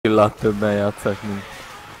Lát többen játszák, mint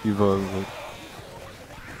Evolve.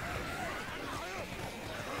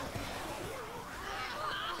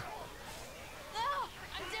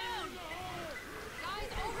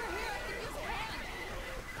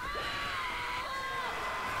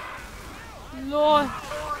 LOL.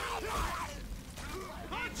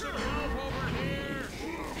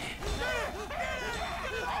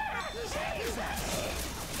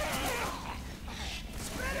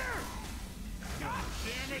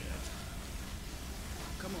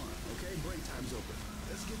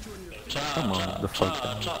 Come on, the fuck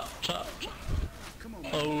down.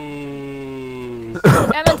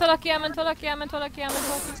 Elment valaki.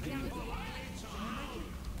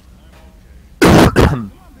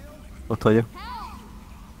 Ott vagyok.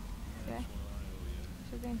 Okay. És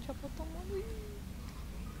az én csapatom van.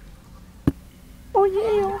 Oh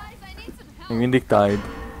yeah! Még mindig tied.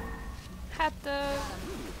 Hát...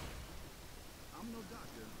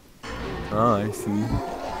 Ah, I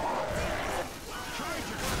see.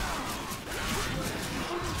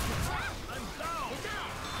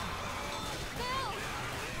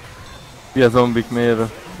 Mi a zombik, miért a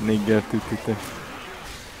niggert ütitek?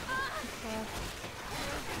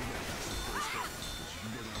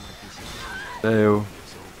 De jó.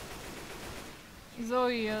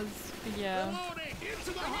 Zoe az figyel.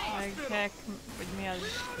 Meg hack, vagy mi az?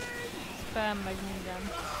 Spam, meg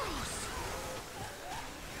minden.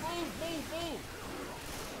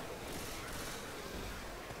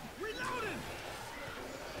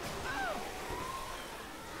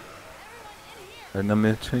 Hogy nem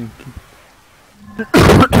ért senki.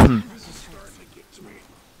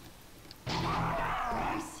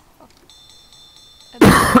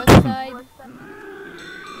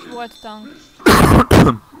 Volt tank.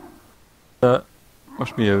 De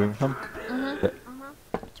most mi jövünk, nem? De.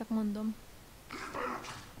 Csak mondom.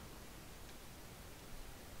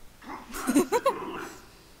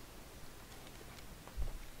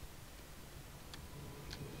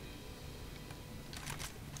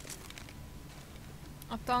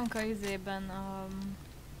 A tanka izében a...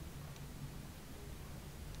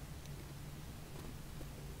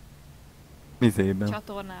 Mizében?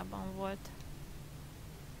 Csatornában volt.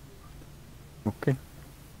 Okay.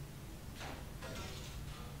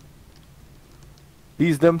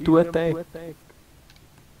 Tease them to attack.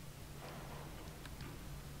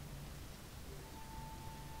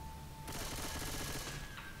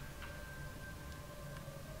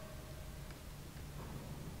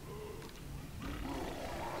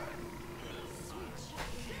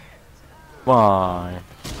 Why?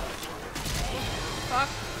 Fuck.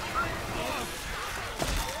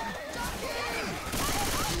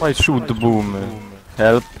 Why shoot the boomer?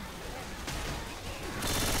 Help.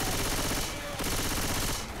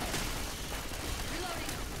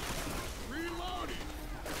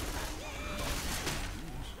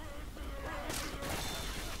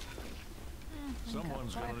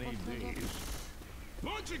 Someone's gonna need these.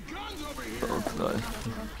 Bunch of guns over here. Oh, nice.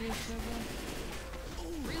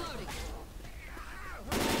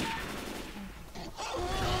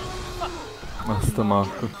 Azt a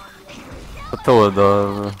markot. A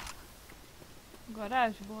oldalra.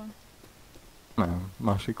 Garázsból? Nem,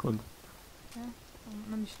 másik oldal. Ja,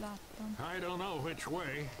 nem is láttam. I don't know which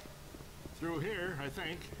way. Through here, I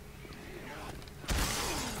think.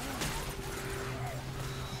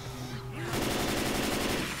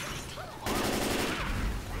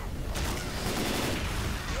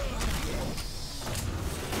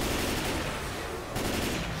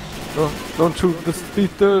 Don't shoot the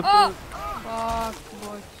speeder! Oh! Fuck,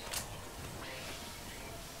 bocs.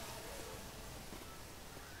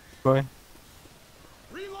 Baj.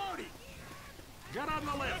 Reloading. Get on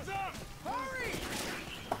the left. Hurry!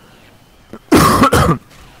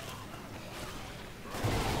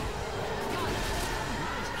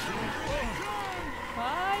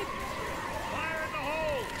 Fight! Fire in the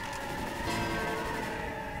hole.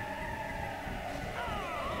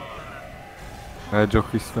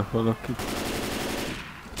 Eljokisznak valakit.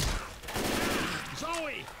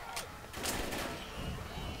 Zoe.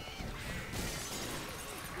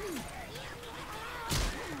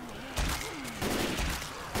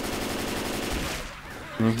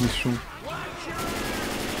 Még nyissunk.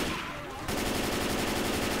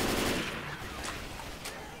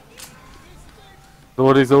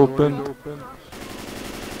 Door is open.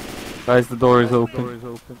 Guys, the door is open.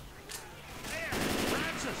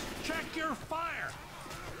 Francis, check your fire.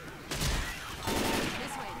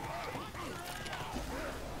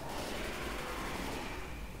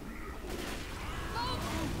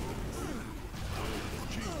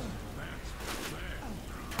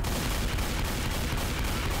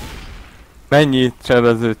 Mennyit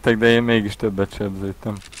sebeződtek, de én mégis többet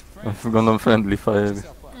sebződtem. Azt gondolom friendly fire.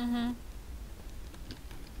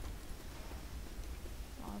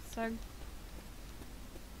 Valószínűleg.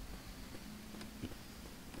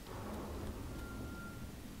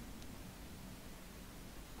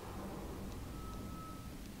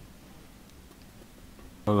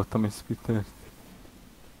 Hallottam egy spittert.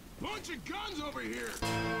 Bunch of guns over here.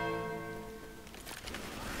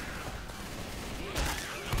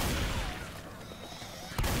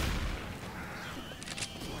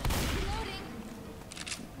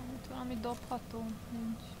 Itt valami dobható,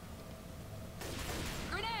 nincs.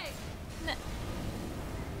 Ne!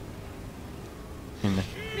 Minden.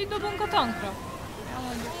 Mit dobunk a tankra?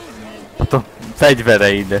 Elmondjuk. Hát a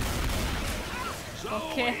fegyvere ide.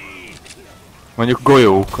 Oké. Mondjuk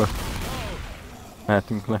golyókat.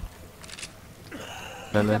 Mehetünk le.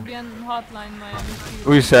 Bele. Inkább ilyen hotline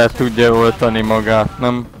Miami. Úgy se tudja oltani magát,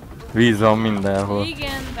 nem? Víz van mindenhol.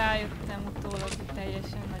 Igen, rájöttem utólag, hogy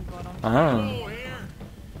teljesen nagy barom. Ah.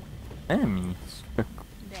 Nem is. De,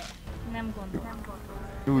 nem gondolom.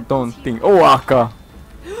 You don't think. Oh, Aka!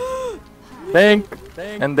 Tank!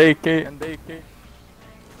 And AK!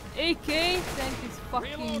 AK, tank is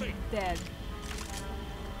fucking dead.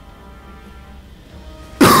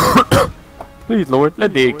 Please, Lord,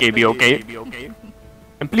 let the AK be okay.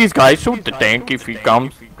 And please, guys, shoot the tank if he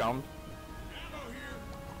comes.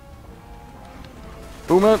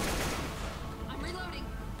 Boomer!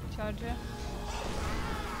 Charger.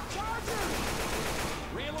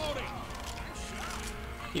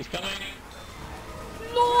 He's coming.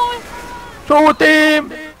 LOL! Shoot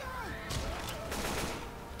him!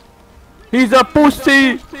 He's a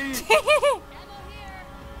pussy!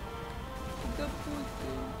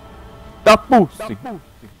 The pussy!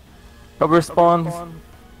 Cover spawns.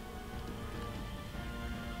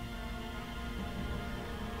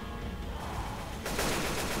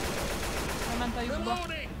 Elment a lyukba.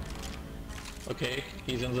 Okay,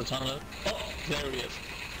 he's in the tunnel. Oh, there he is.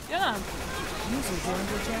 Ja nem?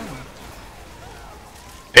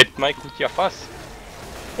 Hit my kutya fasz.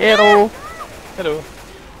 Hello! Hello.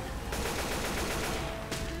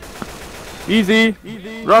 Easy!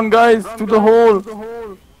 Run, guys, to the hole!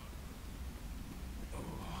 To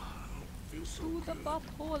the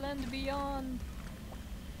butthole and beyond.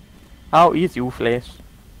 How is you, Flash?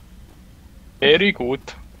 Very good.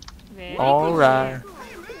 Very Alright.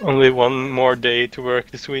 Only one more day to work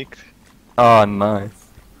this week. Oh, nice.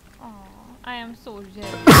 Aw, I am so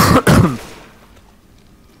jealous.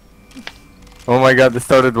 Oh my god, I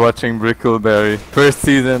started watching Brickleberry. First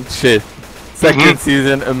season, shit. Second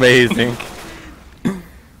season, amazing.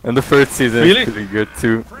 And the first season Really? is pretty good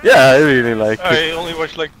too. Yeah, I really like it. I only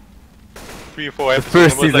watched like 3 or 4 The episodes.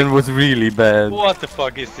 first and was season like, was really bad. what the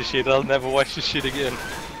fuck is this shit? I'll never watch this shit again.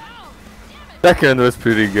 Second was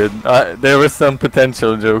pretty good. There were some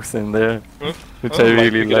potential jokes in there, Huh? which Oh, I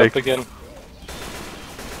might really pick it up liked. again.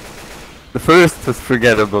 The first was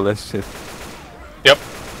forgettable as shit. Yep.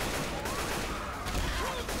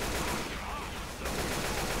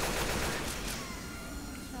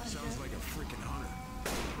 Sounds like a freaking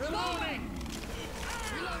hunter.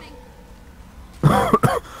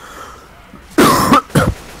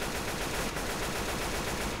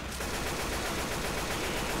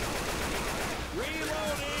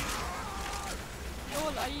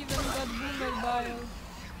 LOL, I even got boomer bios.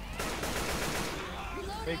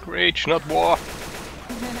 Make rage, not war.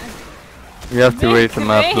 You have to wait and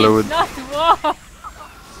Make upload. not war!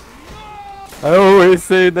 I always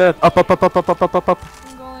say that. Up, up, up, up, up, up, up, up, up.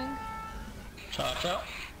 I'm going Charge up.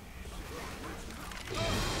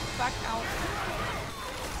 back out.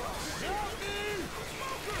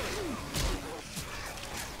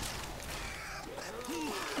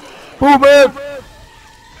 Move it!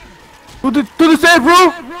 To the safe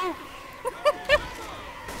room!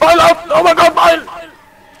 Pile up! Oh my god, pile!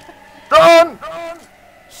 Run!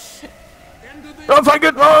 Don't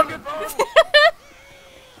forget, run!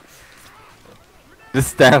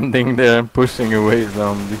 Just standing there and pushing away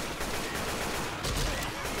zombies.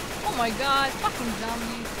 Oh my god, fucking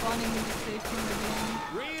zombies spawning in the station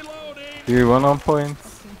again. Do you want on points?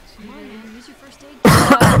 Fucking cheaters.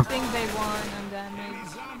 I think they won on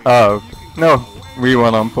damage. Oh, no. We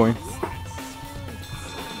won on points. What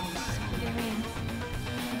do you mean?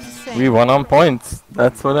 I'm just saying. We won on points.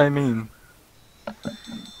 That's what I mean.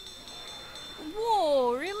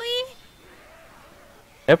 Whoa, really?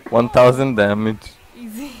 Yep, 1000 damage.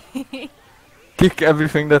 Easy. Kick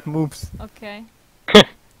everything that moves. Okay.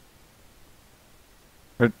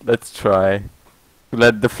 Let's try to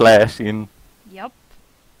let the flash in. Yup.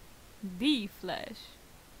 The Flash.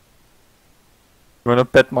 Wanna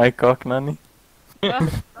pet my cock, Nanny?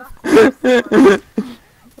 Of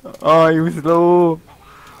Oh, you slow.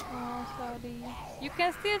 Oh, sorry. You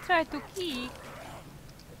can still try to kick.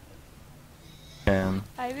 Can.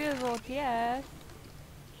 I will vote yes.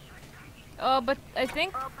 Oh, but I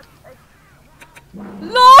think.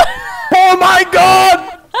 LOL! Oh my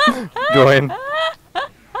god! Join.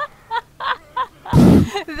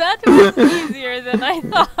 That was easier than I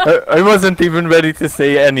thought. I wasn't even ready to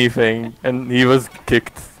say anything, and he was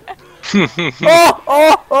kicked.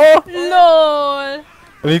 Oh! LOL!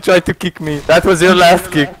 And he tried to kick me. That was your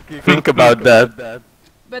last kick. Think about that.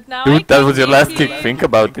 But now Dude, that I was your can last kick. kick. Think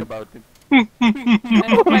about it. I'm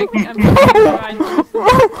the right person.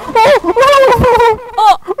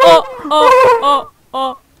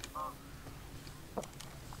 Oh!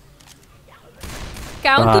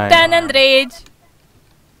 Count Bye. to 10 and rage.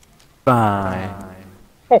 Bye.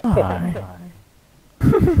 Bye.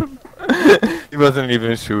 He wasn't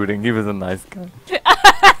even shooting. He was a nice guy.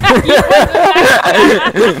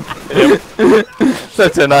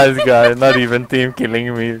 Such a nice guy. Not even team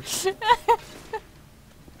killing me.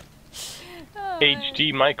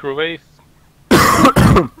 HD microwave.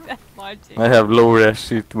 I have low res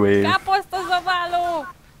shit wave. Káposzta zabáló!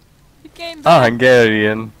 He came Ah, back.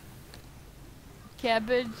 Hungarian.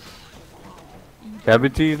 Cabbage.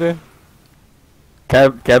 Cabbage eater?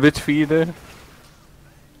 Cabbage feeder?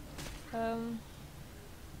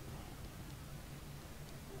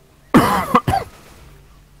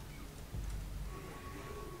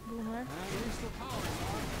 Boomer.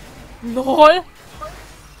 LOL!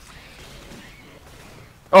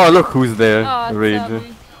 Oh, look who's there. Oh, The Ranger.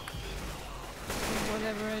 Subby.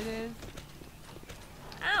 Whatever it is.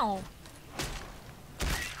 Ow!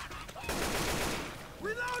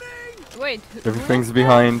 Wait, Everything's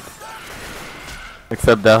behind.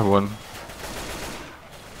 Except that one.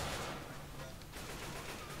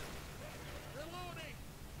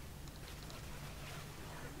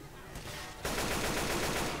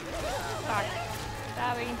 Fuck.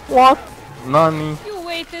 Sorry. What? Nani? You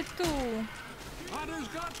waited too.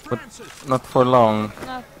 But not for long.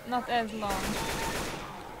 Not as long.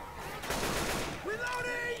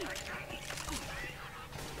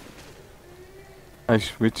 I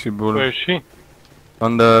switch you bull. Where is she?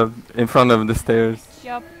 In front of the stairs.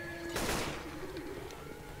 Yup.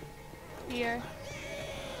 Here.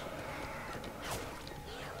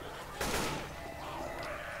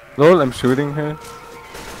 Lol, I'm shooting her.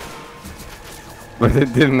 But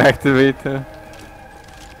it didn't activate her.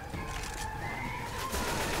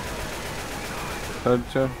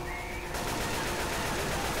 Gotcha.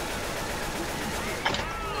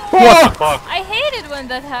 What the fuck? I hate it when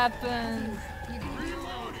that happens.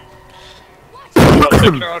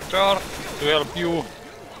 The charger to help you.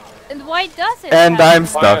 And why does it And happen? I'm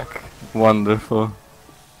stuck. Wonderful.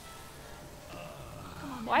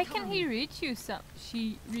 Why can he reach you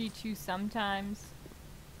she reach you sometimes?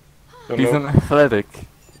 Don't He's know. an athletic.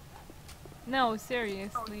 No,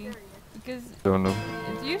 seriously. Because Don't know.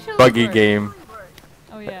 it usually Buggy works. game.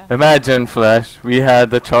 Oh yeah. Imagine, Flash, we had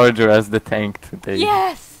the Charger as the tank today.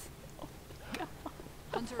 Yes!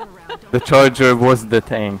 The Charger was the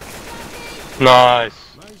tank. Nice.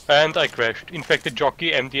 And I crashed. Infected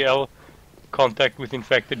jockey MDL. Contact with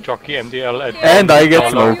infected jockey MDL at And I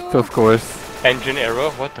get Dollar. smoked, of course. Engine error.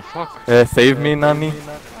 What the fuck? Save me, Nani.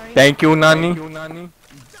 Sorry. Thank you, Nani.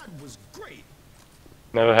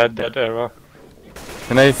 Never had that error.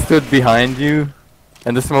 And I stood behind you,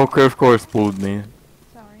 and the smoker, of course, pulled me.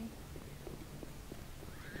 Sorry.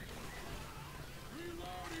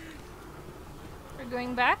 We're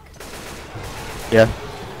going back? Yeah.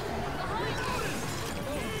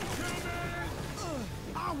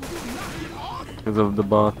 Because of the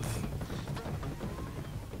bots.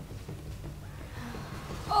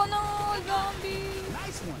 Oh no, zombie!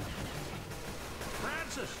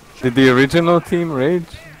 Did the original team rage?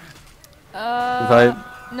 I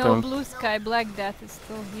No, don't- Blue Sky Black Death is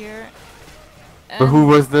still here. But who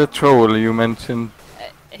was the troll you mentioned?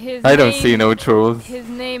 His I don't name- see no trolls. His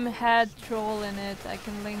name had troll in it. I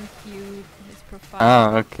can link you to his profile.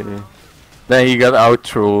 Ah, okay. Then he got out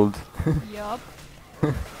trolled. Yup.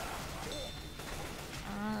 There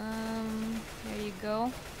you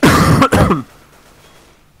go.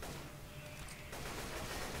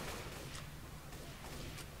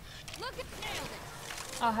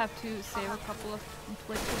 I'll have to save a couple of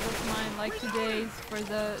glitches of mine, like today's, for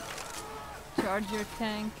the charger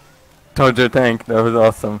tank. Charger tank, that was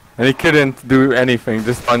awesome. And he couldn't do anything,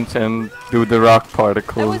 just punch and do the rock I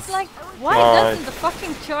particles. was like, why Nice. doesn't the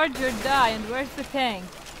fucking charger die, and where's the tank?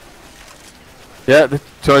 Yeah, the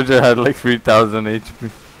charger had like 3000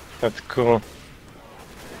 HP. That's cool.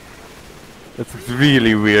 It's a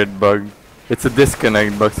really weird bug. It's a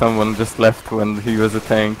disconnect bug. Someone just left when he was a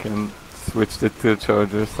tank and switched it to a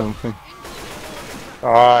charger or something.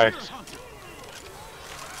 Alright.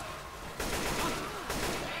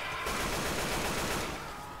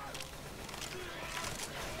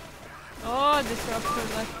 Oh,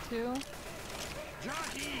 Disruptor left too.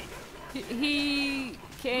 He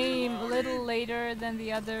came a little later than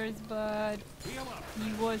the others, but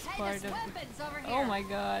he was part of the... Oh my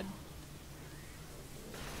god.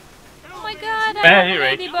 Oh my god, I have a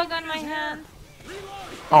ladybug on my hand.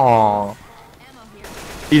 Aww.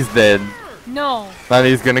 He's dead. No. Now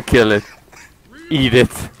he's gonna kill it. Eat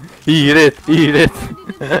it. Eat it. Eat it.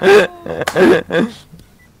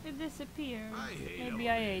 It disappeared. Maybe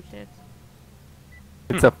I ate it.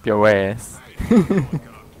 It's up your ass.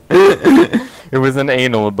 It was an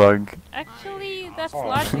anal bug. Actually, that's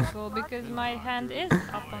logical because my hand is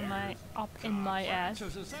up in my ass. So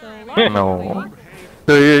logically, No.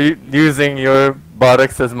 So you're using your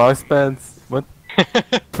buttocks as mouse pads? What?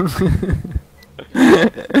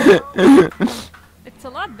 it's a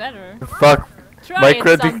lot better. Fuck. Try My it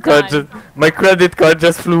credit card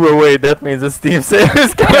just flew away. That means the Steam sale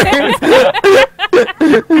is coming.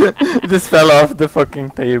 It just fell off the fucking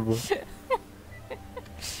table.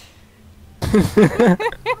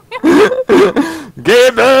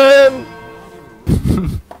 Gaben!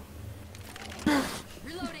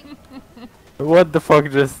 What the fuck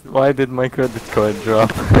just... Why did my credit card drop?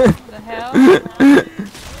 The hell?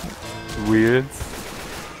 Weird.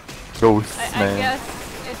 Ghosts, I man. guess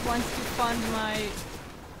it wants to fund my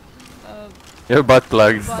Your butt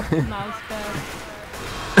plugs. butt mouse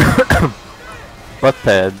pad. Butt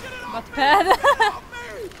pad. Butt pad?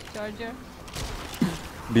 Charger.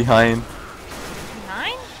 Behind.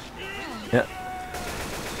 Behind? Yeah.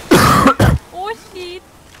 Oh shit!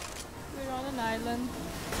 We're on an island.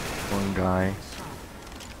 One guy.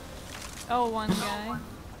 Oh, one guy.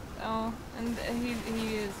 Oh, and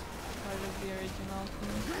he is part of the original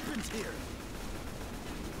team.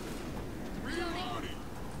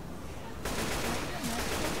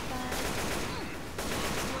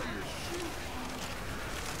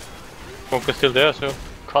 Smoke is still there, so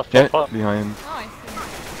cut Yeah, off. behind. Oh, I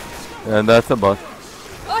see. Yeah, that's a bot.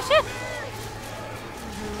 Oh shit!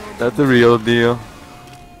 That's the real deal.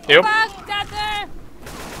 Yep, Fuck, got there!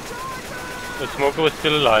 the smoker was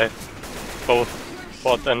still alive. Both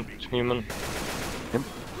bot and human. Yep.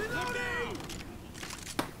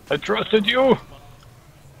 I trusted you!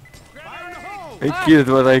 I killed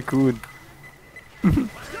what I could.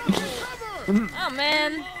 Oh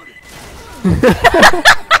man!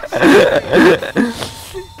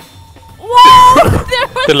 Whoa! There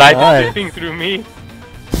was The light Hi. is slipping through me.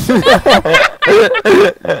 The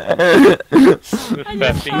I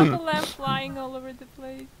just saw fapping. the lamp flying all over the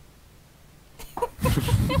place.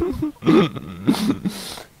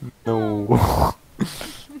 No.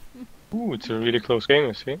 Ooh, it's a really close game,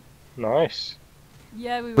 you see? Nice.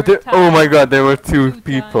 Yeah, we were But there, tied. oh my god, there were two Two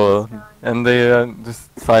people. And they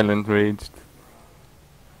just silent raged.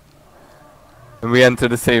 And we entered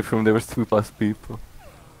the safe room, there was 2+ people.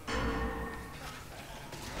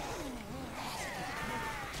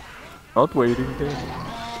 Not waiting there.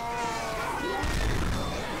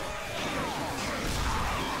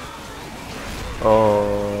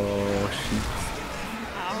 Oh shit.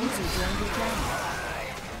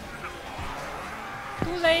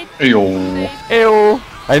 Too late. Yo. Too late. Ew.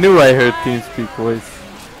 I knew I heard TeamSpeak voice.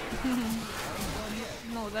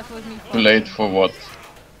 No, that was me. Too late for what?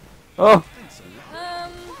 Oh,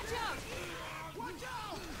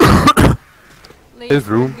 Late His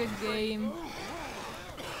for a room. good game.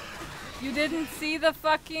 You didn't see the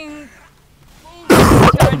fucking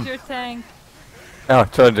charger tank. oh,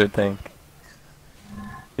 charger tank.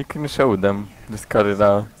 You can show them, just cut it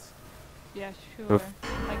out. Yeah, sure. Oof.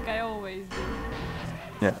 Like I always do.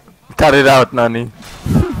 Yeah. Cut it out, Nani.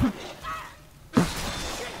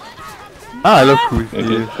 Ah, look who's Let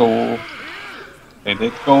here. it go. Let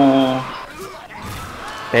it go.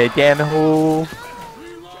 Hey, Janho.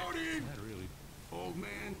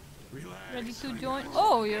 Ready to join?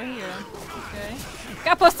 Oh, you're here. Okay.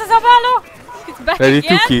 Caposta Zavallo! It's back Ready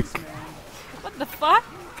again? to kick. What the fuck?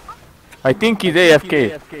 I think he's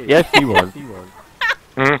AFK. Yes, he was.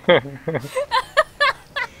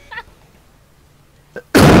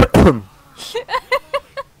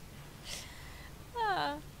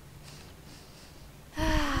 Ah.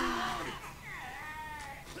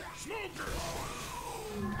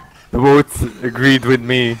 The votes agreed with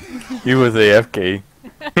me. He was AFK.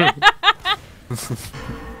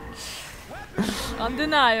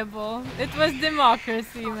 Undeniable. It was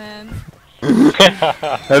democracy, man.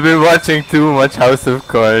 I've been watching too much House of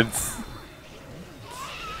Cards.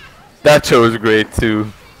 That show is great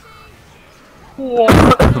too. No,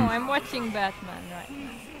 I'm watching Batman right now.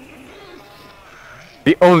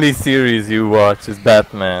 The only series you watch is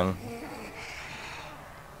Batman.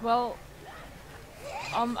 Well,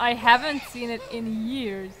 I haven't seen it in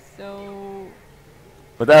years, so...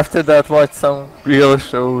 But after that, watch some real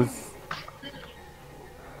shows.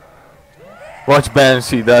 Watch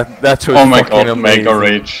Banshee. That show is Oh my fucking god, amazing. Mega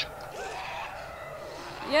Rage.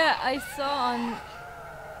 Yeah, I saw on...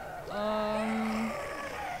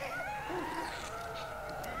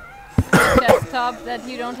 desktop that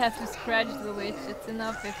you don't have to scratch the witch, it's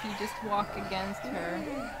enough if you just walk against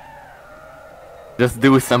her. Just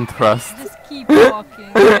do some thrust. Just keep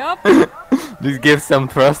walking. Yup. Just give some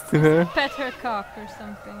thrust to her. Pet her cock or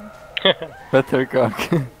something. Pet her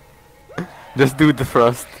cock. Just do the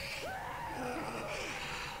thrust.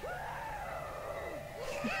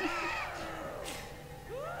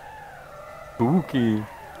 Spooky.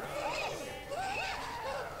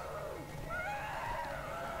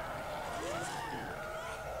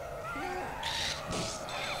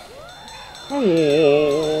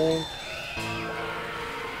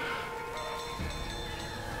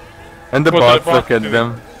 And the What are bots the look bots at doing?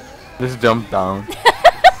 them. Just jump down.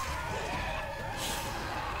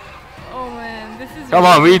 Oh man, this is Come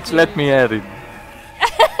on, really Reach, let weird. me at it.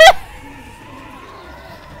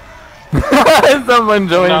 Someone Now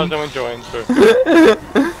joined someone joined. So.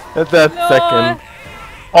 at that No. second.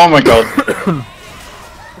 Oh my god.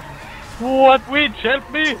 What witch? Help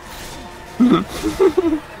me!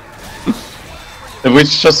 The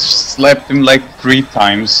witch just slapped him like 3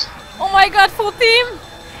 times. Oh my god, full team!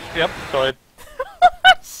 Yep, saw it.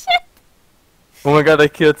 Shit! Oh my god, I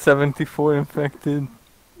killed 74 infected.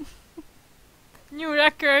 New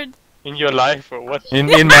record. In your life or what? In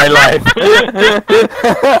my life. I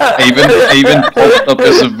even popped up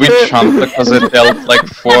as a witch hunter because I dealt like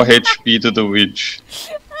 4 HP to the witch.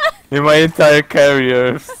 In my entire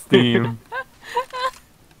carrier of Steam.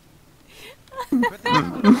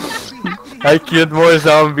 I killed more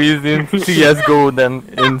zombies in CSGO than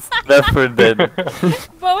in Left 4 Dead.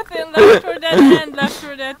 Both in Left 4 Dead and Left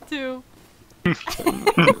 4 Dead 2.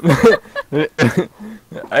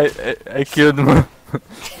 I killed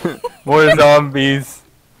more zombies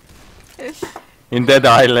in Dead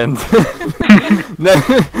Island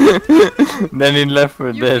than in Left 4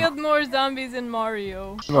 You Dead. killed more zombies in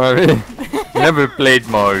Mario. Mario. Never played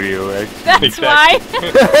Mario actually. That's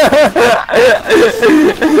Exactly. why!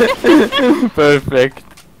 Perfect.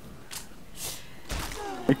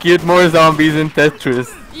 I killed more zombies in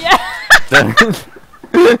Tetris Yeah! than,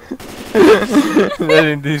 than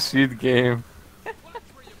in this shit game.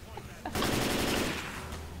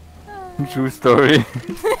 True story.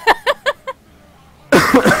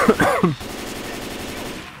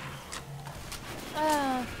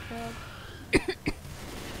 Ah, fuck.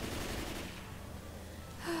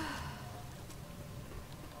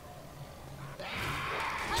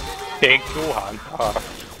 Thank you, Hunter.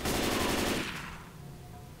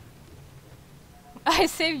 I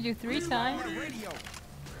saved you 3 times.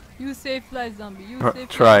 You save fly zombie. You save fly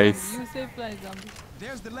Tries. zombie. You save fly zombie.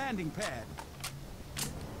 There's the landing pad.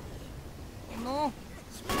 No.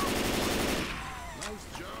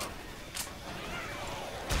 Nice job.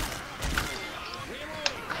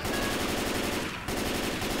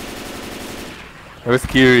 I was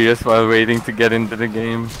curious while waiting to get into the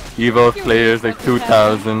game. Evolve players like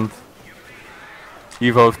 2,000.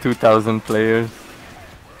 Evolve 2,000 players.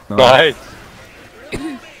 No. Nice.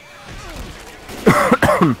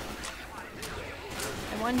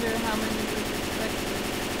 I wonder how many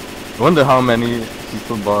was I wonder how many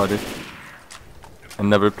people bought it and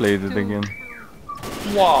never played it 2. again.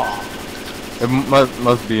 Wow. It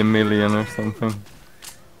must be a million or something.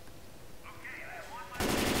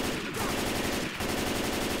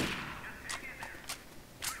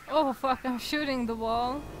 Oh fuck, I'm shooting the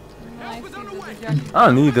wall. And I see the jungle.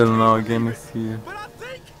 Ah, Needle now game is here. But I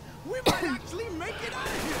think we might actually make it out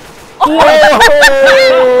of here.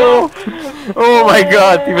 Whoa! Oh my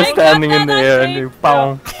god, he was I got standing in the that air on and he tape.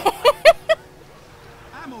 pow.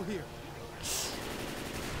 Ammo here.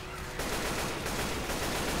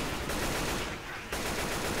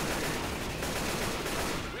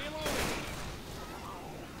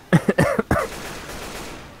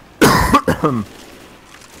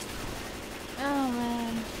 Oh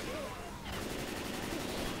man.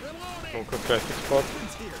 Oh, good classic spot.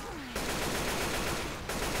 It's here.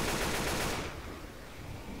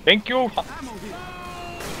 Thank you. Ammo here.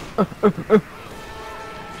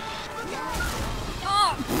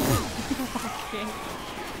 Okay.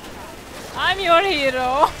 I'm your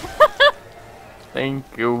hero. Thank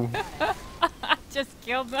you. I just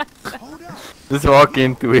killed myself. Just walk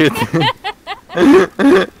into it.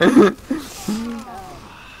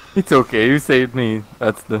 It's okay, you saved me.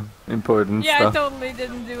 That's the important Yeah, stuff. I totally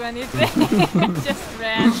didn't do anything. Just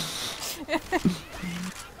ran.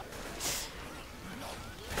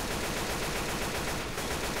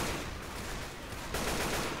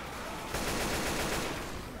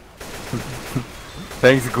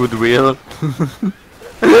 Thanks, goodwill.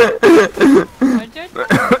 Roger.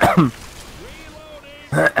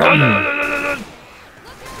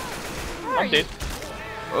 I'm dead.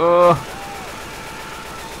 Oh,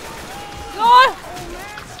 God!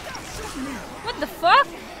 What the fuck?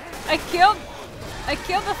 I killed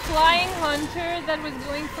a flying hunter that was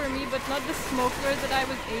going for me, but not the smoker that I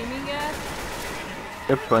was aiming at.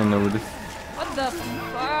 yep, I noticed. What the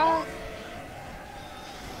fuck?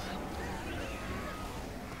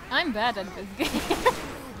 I'm bad at this game.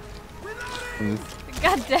 It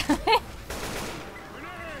God damn it.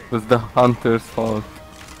 was the hunter's fault.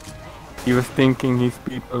 He was thinking he's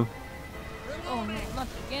people. Oh no, not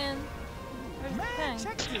again. Where's the tank?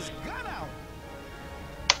 Check this gun out.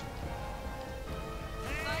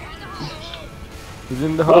 He's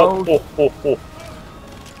in the Oh, house. oh, oh, oh.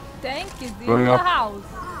 Tank is in Going the up. house.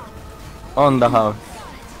 On the house.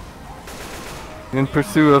 In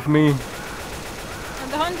pursuit of me.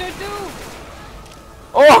 And the hunter too.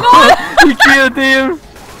 Oh! He killed him!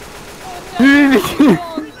 Oh, Really?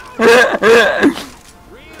 no,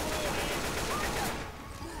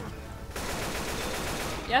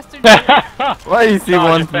 Yesterday, Why is he Nah, you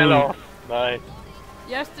one fell move? off. Nice.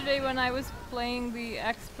 yesterday when I was playing the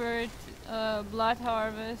expert blood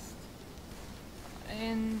harvest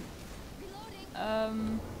in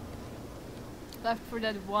Left 4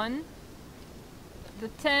 Dead 1, the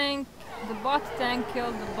bot tank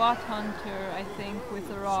killed the bot hunter, I think, with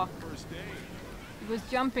a rock. He was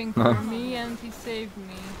jumping for me and he saved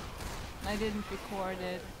me. I didn't record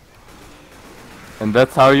it. And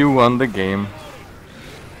that's how you won the game.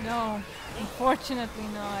 No, unfortunately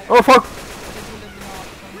not. Oh fuck! But it would have been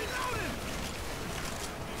awesome.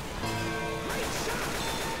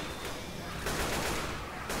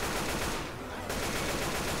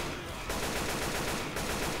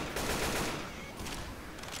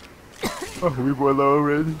 Oh, we won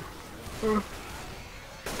already.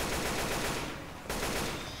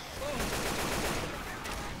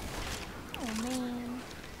 Oh man.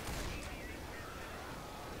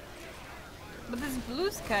 But this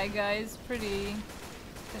blue sky guy is pretty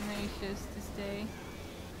tenacious to stay.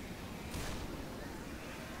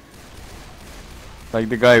 Like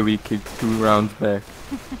the guy we kicked 2 rounds back.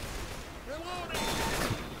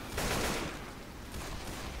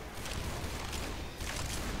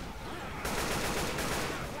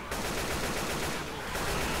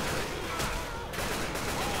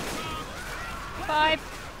 Five.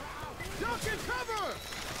 Duck and cover.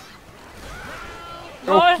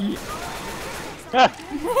 Lord.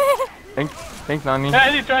 Okay. Thanks, Nani.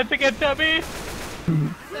 And he tried to get to me!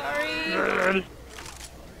 Sorry.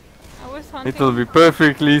 I was hunting. It'll be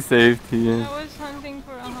perfectly safe here. I was hunting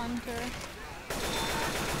for a hunter.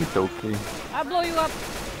 It's okay. I'll blow you up.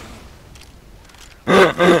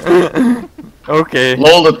 Okay.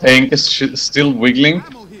 Lol, the tank is still wiggling.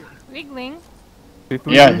 Ammo here. Wiggling.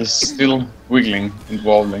 Yeah, it's still wiggling and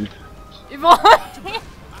wobbling.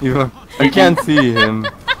 You can't see him.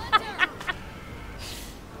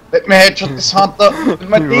 Let me headshot this hunter with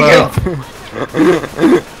my deagle!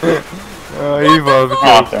 Evolve.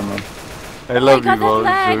 Ah, damn it. I love God, Evolve that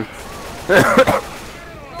lag. jokes.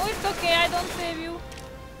 Oh, it's okay. I don't save you.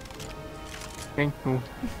 Thank you.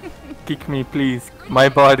 Kick me, please. My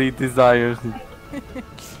body desires it.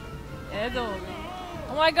 As always.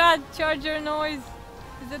 Oh my god, charger noise.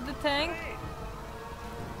 Is it the tank?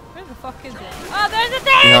 Where the fuck is it? Oh, there's a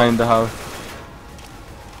tank! Behind the house.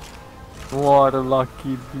 What a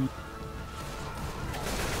lucky bee.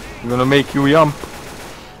 I'm gonna make you jump.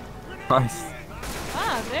 Nice.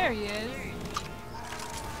 Ah, there he is.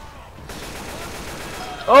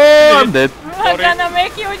 Oh, I'm dead. I'm gonna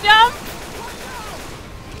make you jump!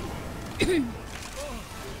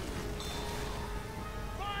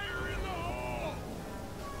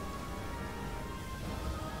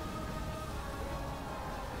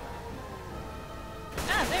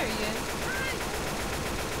 Ah, there he is.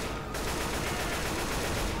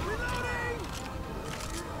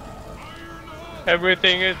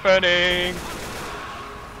 Everything is burning!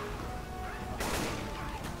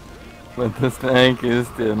 But the tank is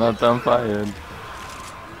still not on fire.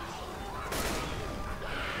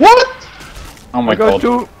 What? Oh my I got god.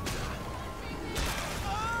 you.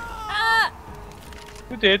 Ah!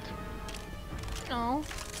 did. No.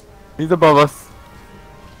 He's above us.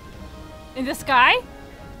 In the sky?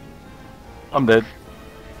 I'm dead.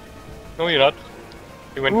 No, you're not.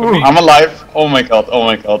 You went for Ooh. me. I'm alive. Oh my god, oh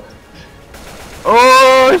my god.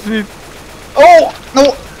 Oh shit! Oh!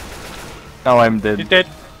 No! Now I'm He's dead. dead.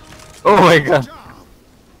 Oh my god. I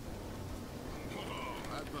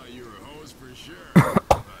thought you were a host for sure.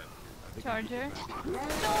 Charger.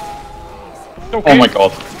 Okay. Oh my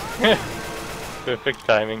god. Perfect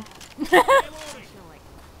timing.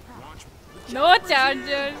 No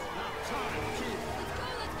chargers.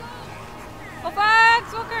 Oh fuck,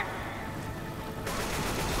 Smoker!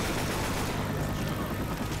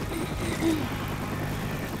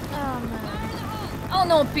 Oh man. Oh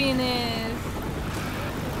no, penis.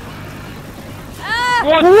 Ah!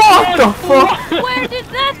 What the fuck? Where did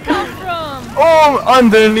that come from? Oh,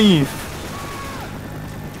 underneath.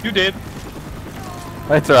 You did.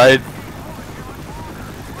 I tried.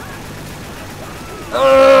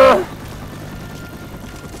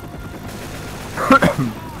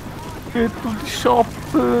 Get to the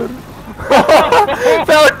shopper.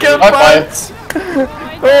 Falcon Bye-bye. punch.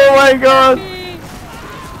 Oh my god.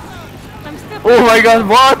 I'm still. Oh my god,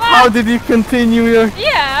 what? How did you continue your...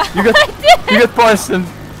 Yeah, You got, I did. you got punched and...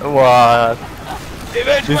 What?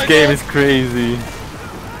 Avenge This my game god. is crazy.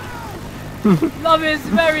 Love is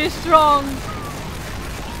very strong.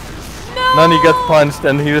 No. Nani got punched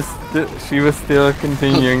and he was she was still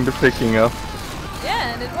continuing the picking up.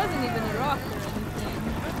 Yeah, and it wasn't even a rock or anything.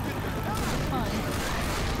 It was fine.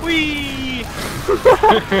 Whee!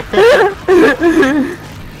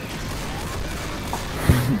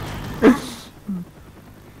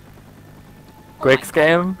 Quick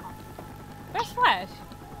scam? Where's Flash?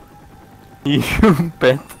 You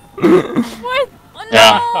bet. What? Oh, no.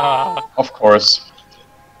 Yeah. Of course.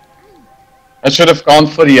 I should have gone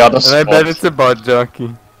for the other And I spot. bet it's a bot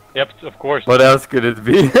jockey. Yep, of course. What else could it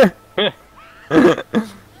be?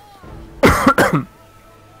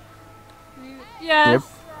 Yes. Yep.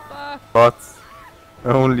 Fuck. Bots.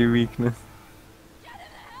 Only weakness.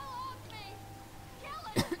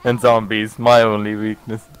 And zombies, my only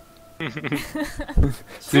weakness. It's even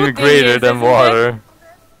Shooting greater is, than isn't it? water.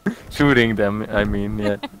 Shooting them, I mean,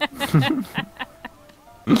 yeah.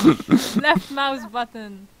 Left mouse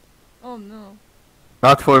button. Oh no.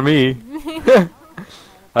 Not for me.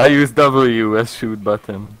 I use W as shoot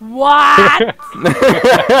button. What?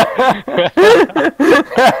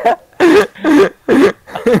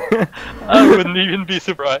 I wouldn't even be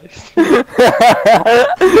surprised.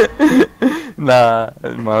 Nah,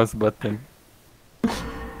 mouse button.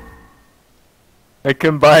 I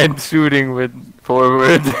combined shooting with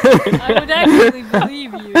forward. I would actually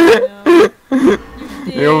believe you, you know. You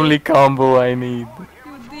dick. The only combo I need.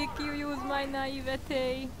 You dick, you use my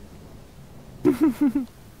naivete.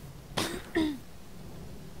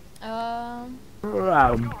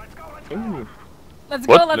 Let's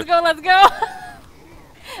go, What? let's go, let's go!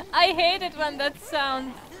 I hate it when that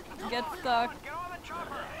sound gets stuck.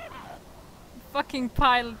 Fucking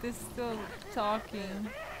pilot is still talking.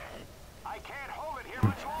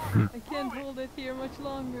 I can't hold it here much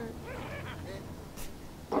longer.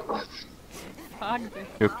 Fuck this.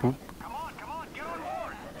 You poop.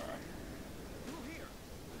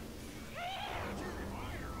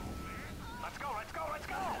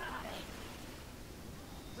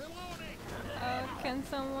 Can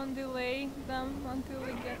someone delay them until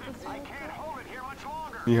we get the smoker?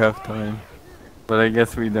 You have time. But I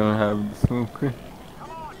guess we don't have the smoker.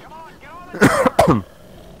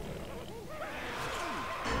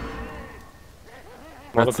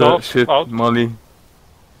 That's a Molotov, shit, out. Molly.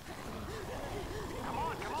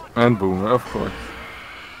 And Boomer, of course.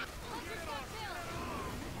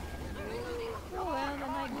 Oh well, then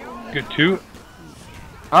I go. Good too.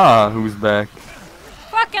 Ah, who's back?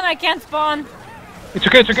 Fucking I can't spawn! It's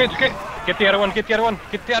okay, it's okay, it's okay. Get the other one, get the other one,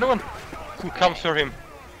 get the other one. Who comes for him?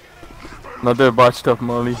 Another botched up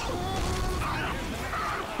Molly.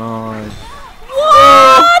 Alright.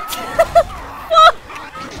 What?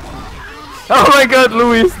 Oh my god,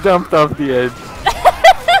 Luis jumped off the edge.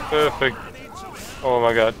 Perfect. Oh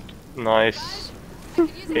my god. Nice.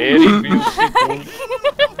 Very beautiful.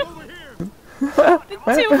 The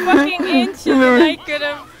 2 fucking inches and I could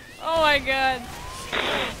have. Oh my god.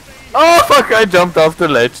 Oh fuck, I jumped off the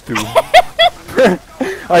ledge too.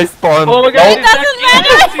 I spawned. Oh my god, It doesn't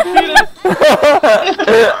matter!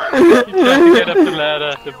 He tried to get up the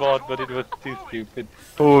ladder, the bot, but it was too stupid.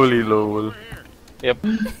 Holy lol. Yep.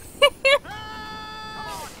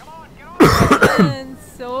 And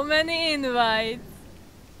so many invites.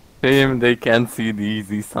 Shame they can't see the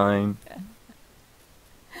easy sign.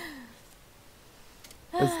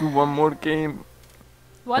 Let's do one more game.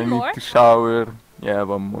 One I more? need to shower. Yeah,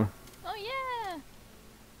 one more. Oh yeah.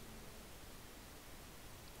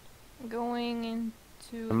 Going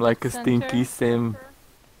into. I'm the like a center. stinky sim.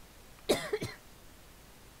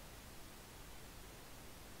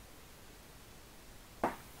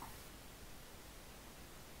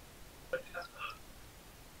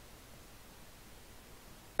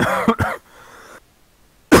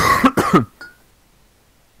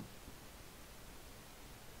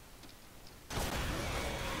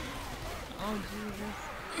 Oh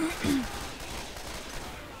Jesus.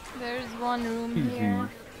 There's one room here.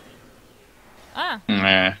 Ah.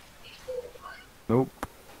 Nah. Nope.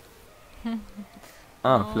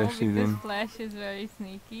 No, Flash is because in. Flash is very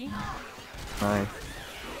sneaky. Nice.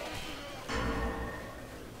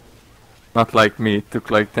 Not like me, it took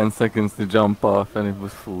like 10 seconds to jump off and it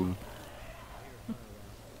was full.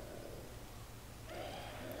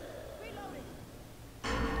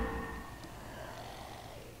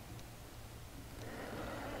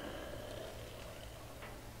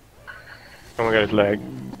 Oh my god, it lagged.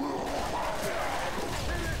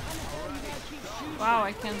 Wow,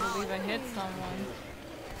 I can't believe I hit someone.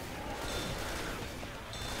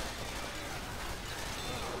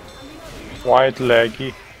 Why it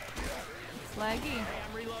laggy? It's laggy.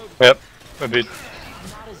 Yep, a bit.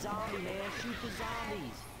 Not a zombie, man. Shoot the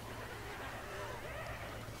zombies.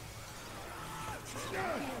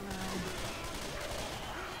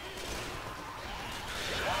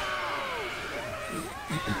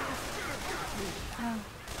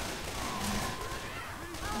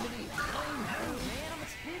 Man, I'm a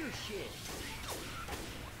spitter shit.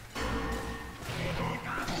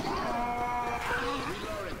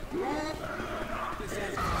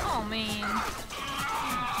 Oh man.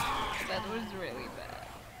 That was really bad.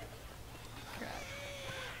 Crap.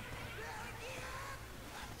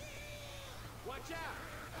 Watch out!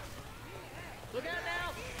 Look out now!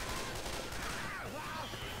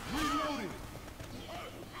 Reloading.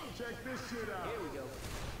 Check this shit out. Here we go.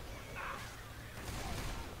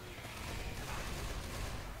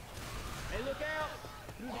 Hey, look out!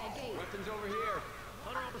 Through that gate. Weapons over here.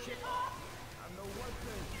 Hunter shit.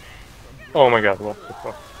 Oh my god, what the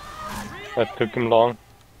fuck? That took him long.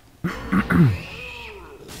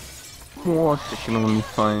 What? I can only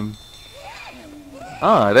find.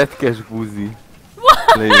 Red Cash Boozy.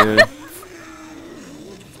 Player.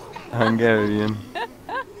 Hungarian.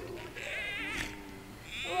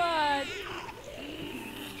 What?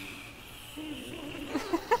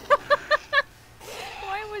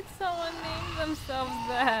 Why would someone name themselves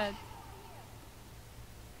that?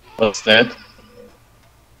 What's that?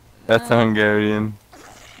 That's Hungarian.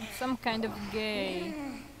 It's some kind of gay.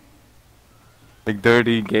 Like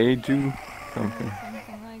dirty gay Jew? Something.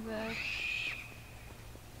 Something like that.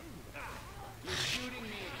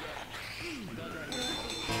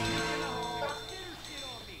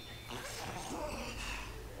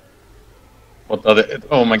 What are they?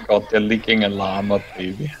 Oh my god, they're licking a llama,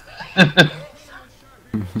 baby. The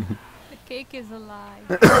cake is alive.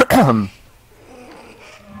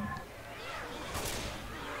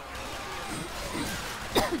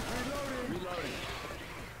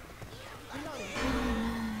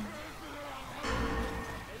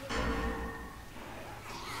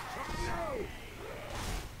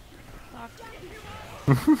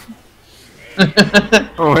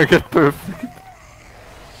 Oh my god, perfect.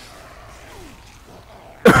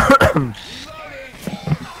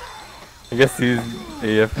 I guess he's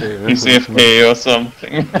AFK. He's AFK or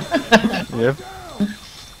something. Yep.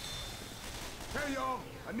 Hey y'all,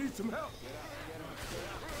 I need some help.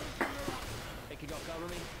 Hey, can y'all cover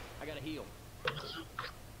me? I gotta heal.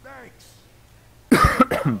 Thanks.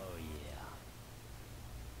 Oh, yeah.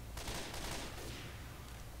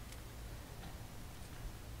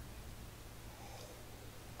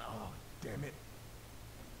 Oh, damn it.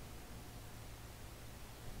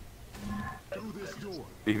 Through this door.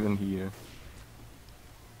 Even here.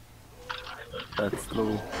 That's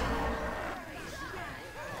slow.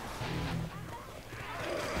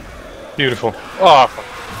 Beautiful. Oh, fuck.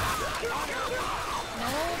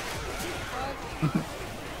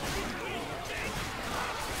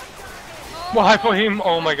 Why for him?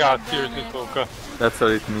 Oh my god, seriously, Soka. That's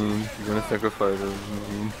what it means. You're gonna sacrifice it.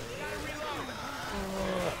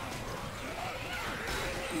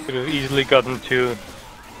 Could have easily gotten two.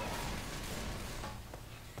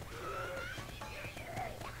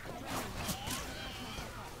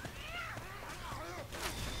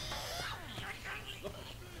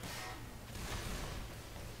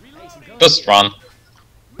 Just run.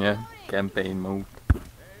 Yeah, campaign mode.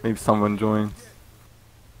 Maybe someone joins.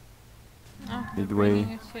 Oh, Midway.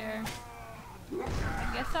 bringing a chair.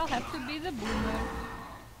 I guess I'll have to be the boomer.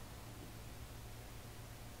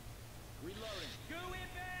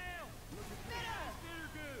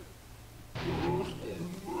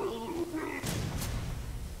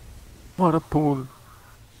 What a pool.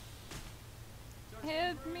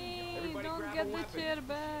 Help me! Don't get the chair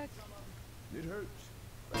back. It hurts.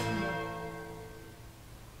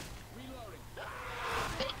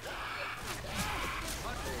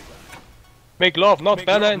 Make love, not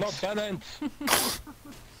balance.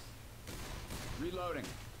 Reloading.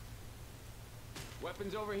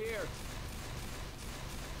 Weapons over here.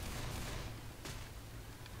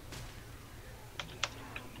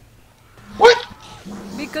 What?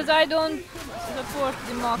 Because I don't support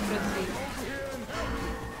democracy.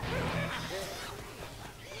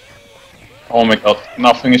 Oh my god,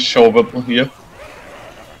 nothing is showable here.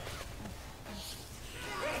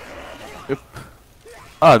 Yep.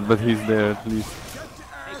 Ah, but he's there at least.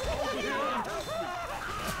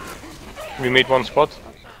 We made one spot.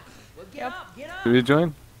 Yep. Do we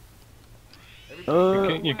join?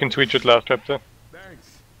 You can switch at last chapter.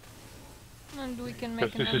 Thanks. And we can make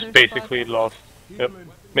Because this another is basically lost. Yep.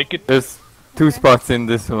 Make it. There's 2 spots in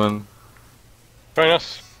this one. Very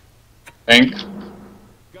nice. Tank.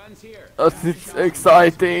 Guns here. Oh, it's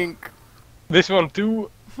exciting! This one too.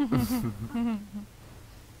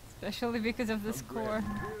 Especially because of the score.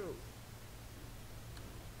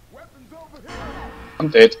 Weapons over here. I'm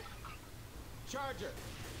dead. Charger.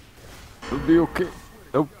 It'll be okay.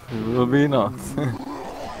 Nope, it will be not.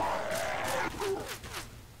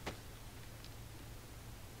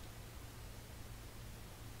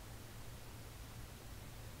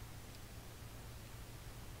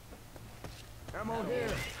 Ammo here.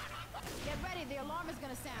 Get ready, the alarm is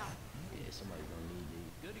gonna sound.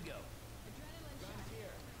 Good to go.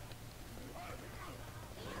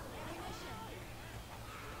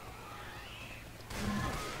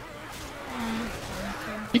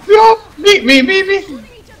 Pick me up! Me!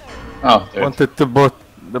 Oh, dead. Wanted to bot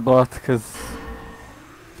the bot because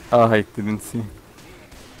I didn't see.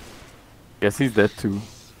 Guess he's dead too.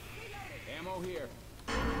 Ammo here.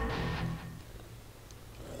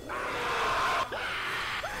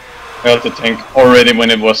 I had the tank already when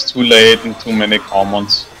it was too late and too many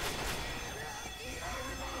commons.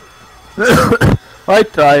 I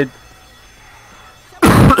tried.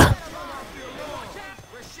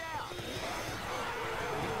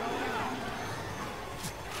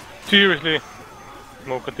 Seriously.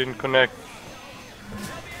 Mocha didn't connect.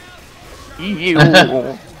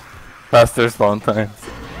 Faster spawn times.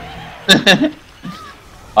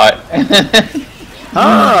 Hi.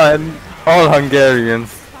 Ah, and all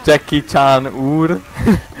Hungarians. Jackie Chan Ur.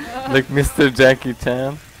 Like Mr. Jackie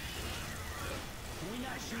Chan.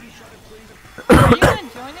 Are you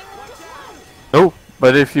not joining us? No,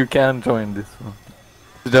 but if you can join this one.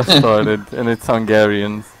 It just started and it's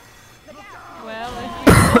Hungarians. Well, if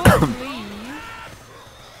you don't leave,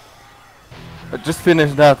 Just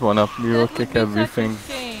finish that one up, we will that would kick be everything. such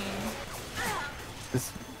a shame.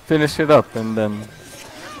 Just finish it up and then...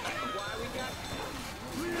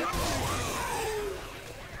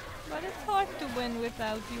 But it's hard to win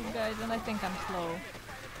without you guys, and I think I'm slow.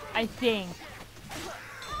 I think.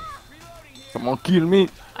 Come on, kill me!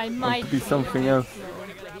 I Want might to be a something bit else.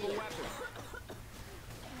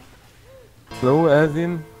 slow. Slow as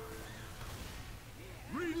in...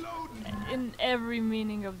 In every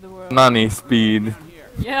meaning of the word. Nani speed.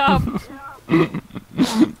 Yup. The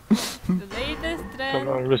latest Come trend.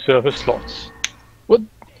 on, reserve slots. What?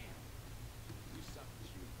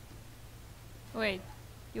 Wait,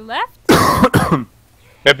 you left? Yeah,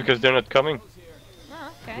 because they're not coming.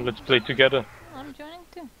 Oh, okay. Let's play together. I'm joining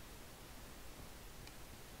too.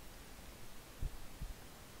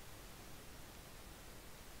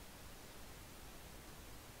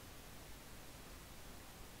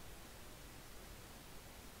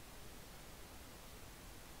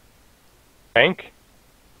 Tank?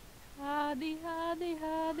 Hadi, hadi,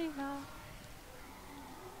 hadi, ha.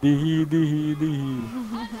 Dee dee dee.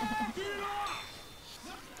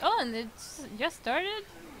 Oh, and it's just started?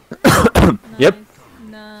 Yep.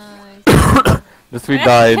 Nice. Just we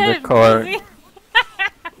died the car. Busy.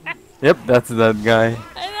 Yep, that's that guy.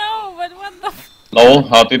 I know, but what the f— Lol,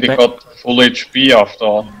 how did he got full HP after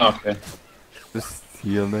all? Okay. Just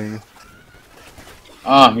healing.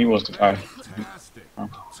 Ah, he was the guy. Fantastic. Tunnel.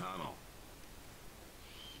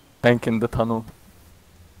 Tank in the tunnel.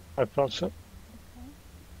 I thought so.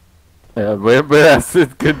 Yeah, where else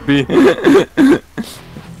it could be.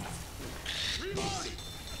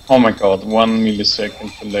 Oh my god, 1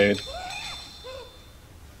 millisecond delayed.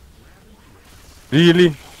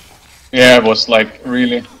 Really? Yeah, it was like,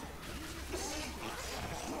 really.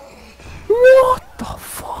 the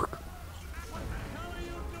fuck?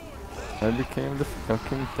 I became the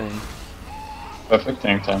fucking thing. Perfect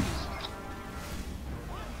tank time.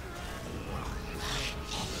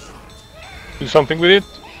 Do something with it.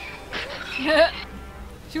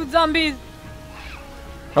 Shoot zombies!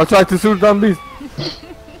 I'll try to shoot zombies!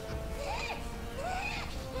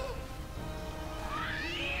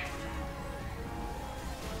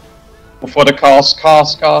 Go for the cars.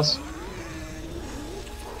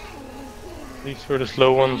 These were the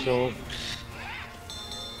slow ones, so...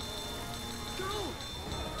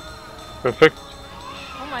 Perfect.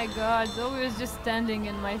 Oh my god, Zoe was just standing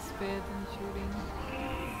in my spit and shooting.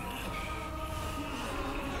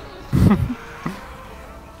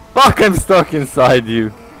 Fuck, I'm stuck inside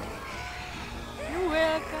you. You're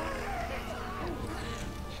welcome.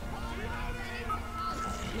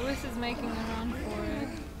 Lewis is making a run for it.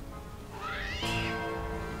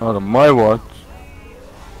 Out of my watch.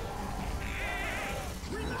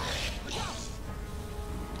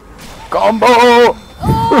 Combo!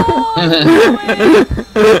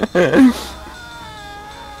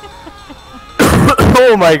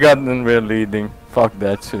 Oh my god, and we're leading. Fuck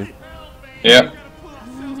that shit. Yeah.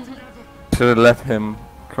 Should've let him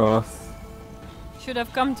cross. Should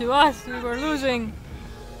have come to us, we were losing.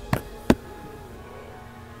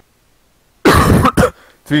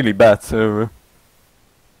 It's really bad server.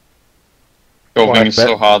 Going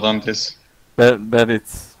so hard on this. Bet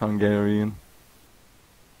it's Hungarian.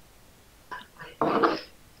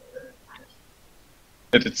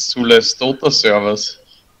 It's two less Dota servers.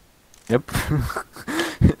 Yep.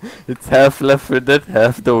 It's half Left 4 Dead,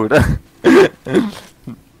 half Dota.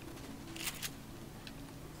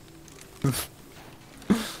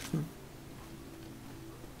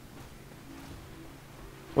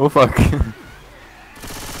 Oh fuck.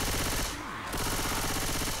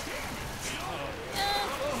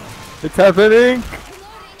 It's happening!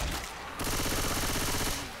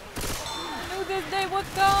 Do this day would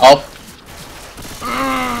go! Up.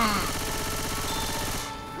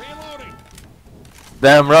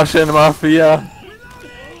 Damn Russian mafia!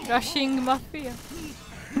 Rushing mafia.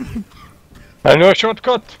 I know a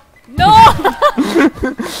shortcut! No!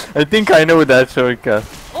 I think I know that shortcut.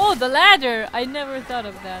 Oh, the ladder! I never thought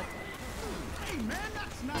of that.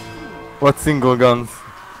 What single guns?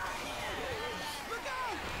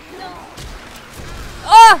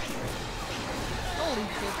 Oh! Holy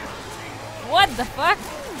shit. What the fuck?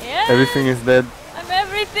 Yeah! Everything is dead. I'm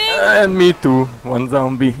everything! And me too. One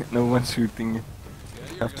zombie. No one's shooting it.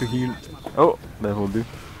 Have to heal. Oh, that will do.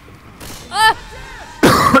 Ah!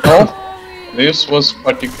 Oh, this was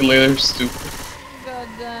particularly stupid. God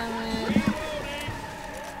damn it.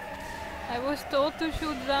 I was told to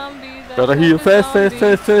shoot zombies. I Gotta shot heal a fast. zombie.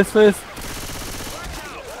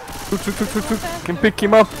 Shoot. Can pick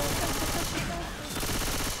him up.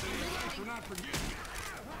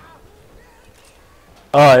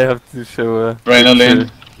 Oh, I have to show a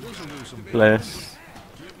Adrenaline. flash.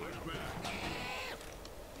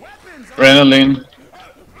 Adrenaline.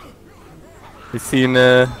 You seen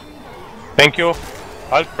Thank you.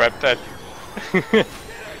 I'll grab that.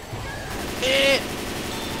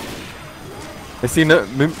 I seen a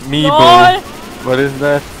Meebo. LOL. What is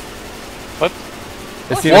that? What?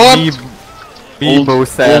 I seen What? a Meebo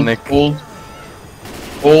Sanic.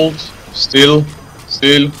 Hold. Still.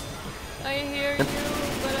 I hear you,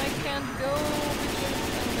 but I can't go because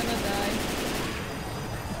I'm gonna die.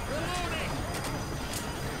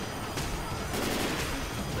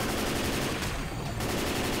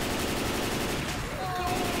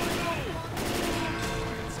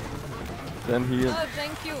 Then heal. Oh,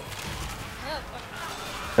 thank you.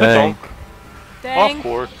 Thank. Thank Of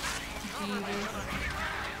course. Jesus.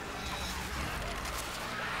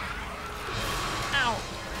 Ow.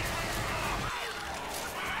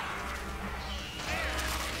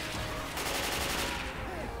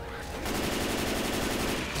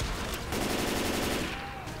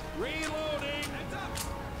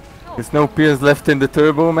 There's no peers left in the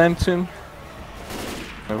turbo mansion.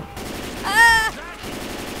 Oh. Ah!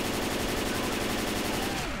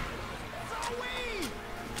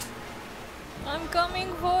 I'm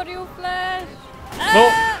coming for you, Flash.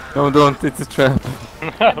 Ah! No, don't. It's a trap.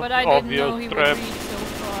 Yeah, but I didn't Obvious know he trap. would reach so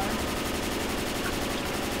far.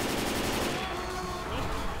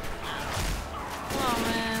 Oh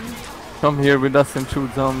man. Come here with us and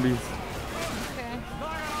shoot zombies. Okay.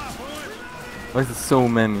 Why is there so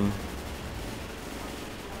many?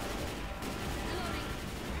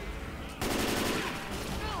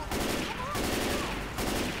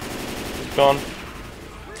 It's gone.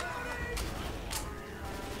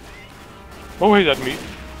 Oh, he's at me.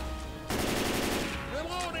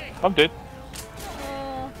 I'm dead.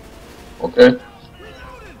 Okay. It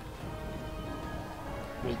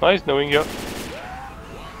was nice knowing you.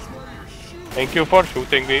 Thank you for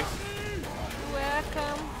shooting me. You're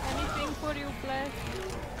welcome. Anything for you,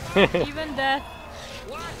 Flash. Even death.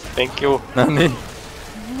 Thank you. Nani?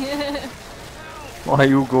 Why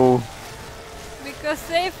you go? Because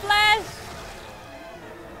save Flash!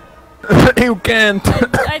 You can't!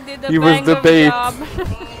 I did a He was bang the of bait. job.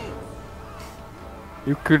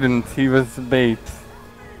 You couldn't, he was the bait.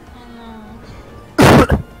 Oh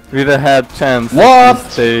no. We'd have had chance What? to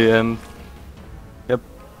stay and... Yep,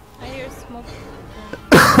 I hear smoke.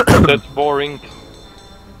 That's boring.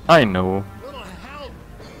 I know. Little help!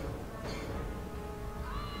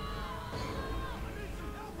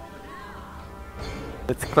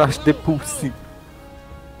 Let's crush the pussy.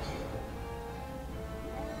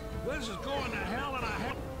 This is going to hell in a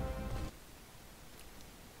hell.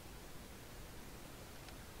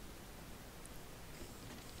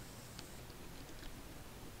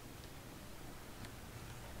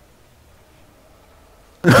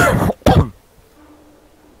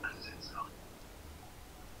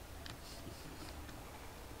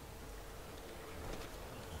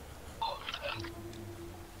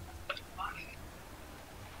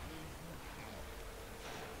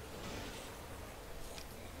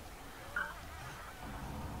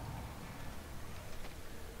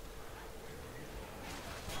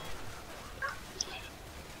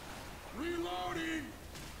 Reloading!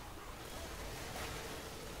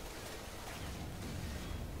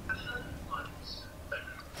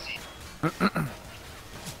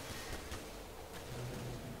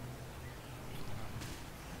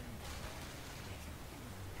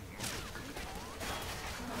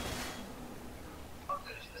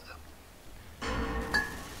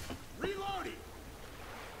 Reloading!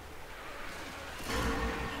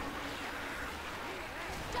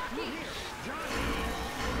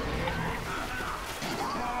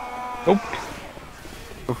 Nope.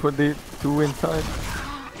 Go for the 2 inside.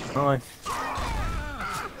 Nice.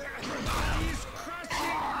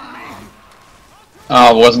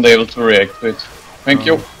 I wasn't able to react to it. Thank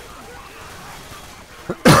you.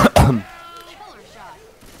 Killer shot.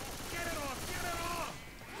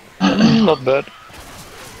 Not bad.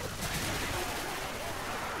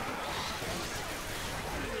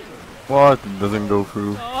 What? It doesn't go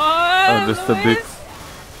through. Oh, just a bit.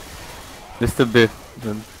 Just a bit.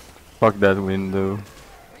 Then fuck that window.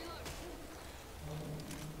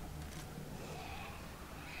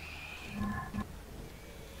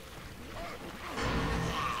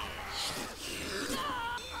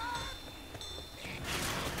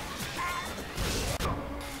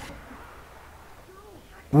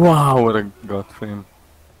 Wow, what a god frame.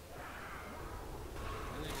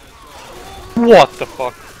 What the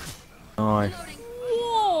fuck? Nice.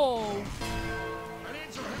 Whoa!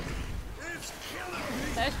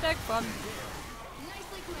 Hashtag fun.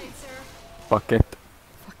 Nicely played, sir. Fuck it.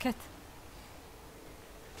 Fuck it.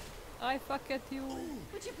 I fuck at you.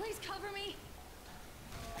 Would you please cover me?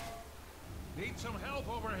 Need some help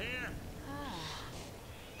over here.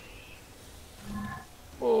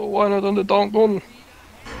 Oh, why not on the down gun?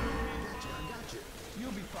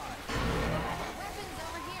 You'll be fine. Weapons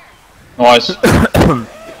over here. Nice.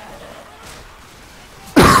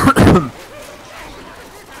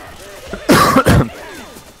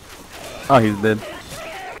 Ah, he's dead.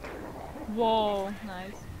 Whoa,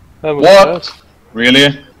 nice. That was What? bad.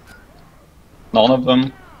 Really? None of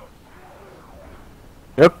them?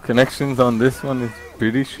 Yep, connections on this one is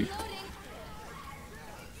pretty shit.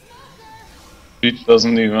 It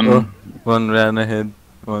doesn't even... Oh, one ran ahead,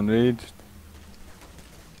 one raged.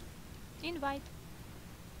 Invite.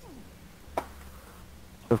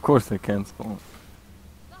 Of course I can't spawn.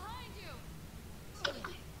 Behind you.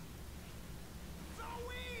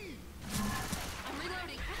 I'm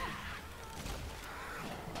reloading.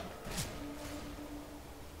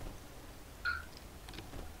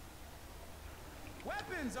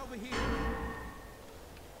 Weapons over here.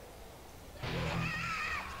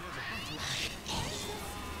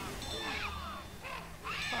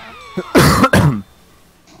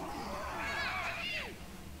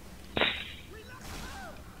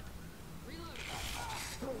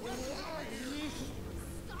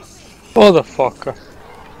 Motherfucker.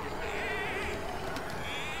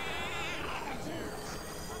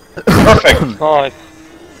 Perfect! Nice.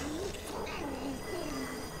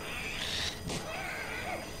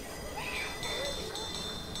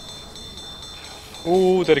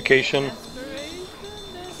 Ooh, dedication.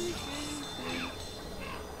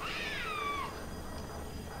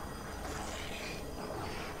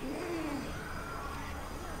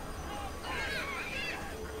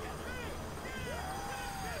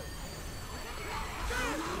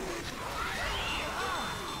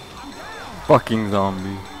 Fucking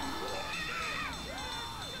zombie.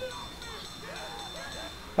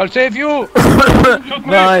 I'll save you! Shoot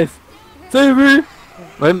me! Nice! Save me!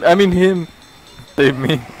 I mean him. Save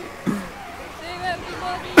me. Save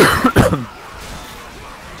everybody!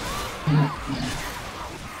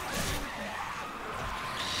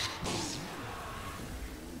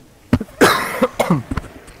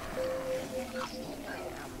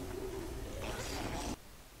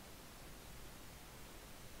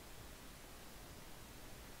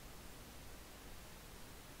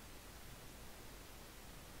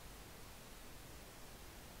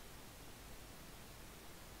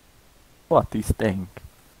 What is tank?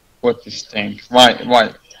 What is tank? Why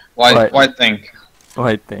tank? Why tank?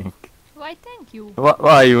 Why thank you.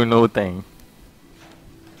 Why you know tank?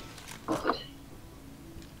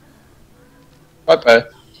 Bye bye.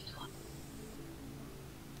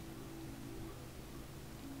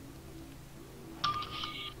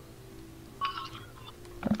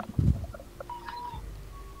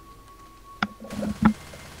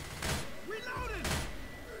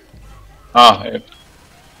 Ah, yeah.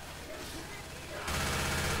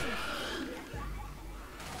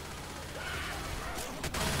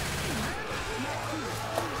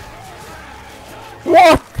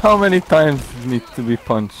 What? How many times need to be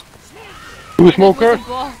punched? Two smoker?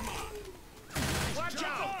 Boss.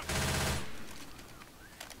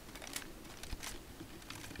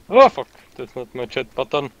 Oh fuck, that's not my chat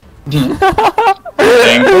button. Tank.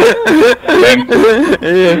 Tank.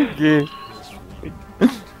 ENG.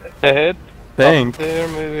 Ahead? Tank. Up there,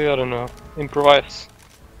 maybe, I don't know. Improvise.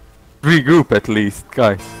 Regroup at least,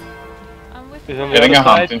 guys. I'm with Is you. on the Getting other a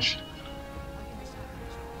side. hunting.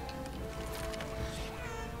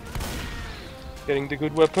 Getting the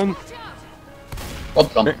good weapon. Well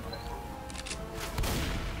done.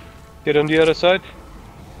 Get on the other side.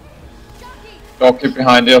 Jockey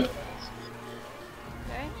behind you. Okay.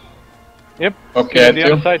 Yep. Okay, Get on at the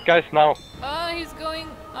you. other side, guys, now. Oh, he's going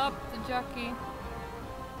up the jockey.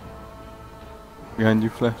 Behind you,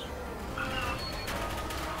 Flash.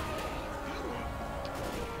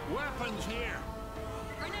 Weapons here.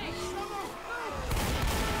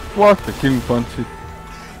 What? I couldn't punch it.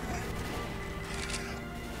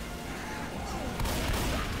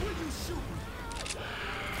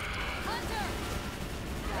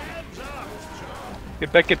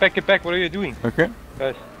 Get back, get back, get back. What are you doing, Okay.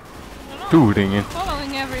 guys? Shooting it.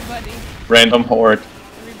 Following everybody. Random horde.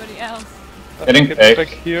 Everybody else. Getting Get back. back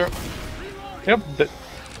here. Yep.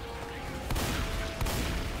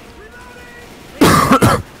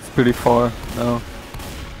 It's pretty far now.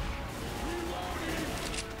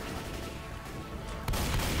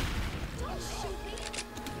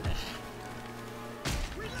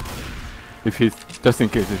 If he's just in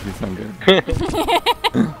case if he's not good.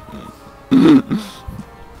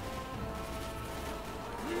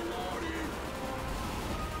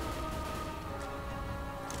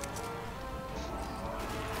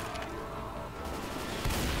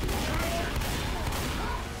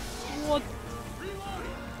 What?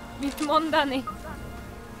 Mitt mondani.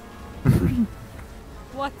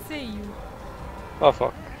 What say you? Oh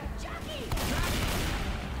fuck.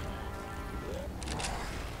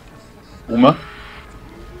 Uma.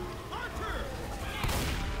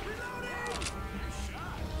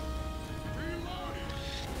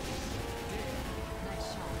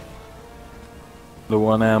 Low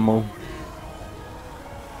on ammo.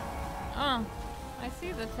 Oh, I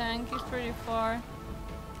see the tank. He's pretty far.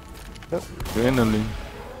 Finally.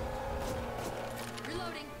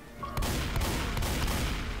 Reloading.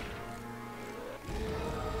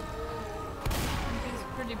 He's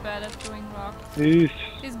pretty bad at throwing rocks. Jeez.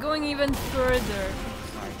 He's going even further.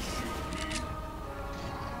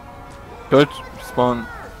 Church spawn.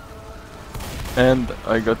 And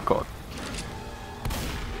I got caught.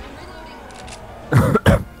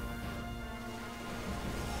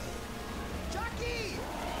 Jockey!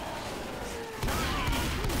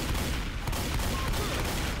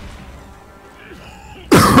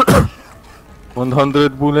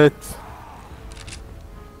 100 bullets.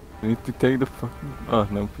 I need to take the fucking. Oh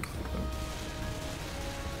no, please.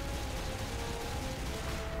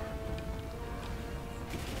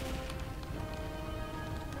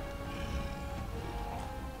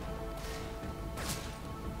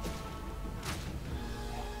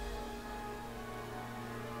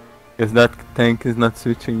 Guess that tank is not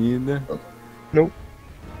switching either. Nope.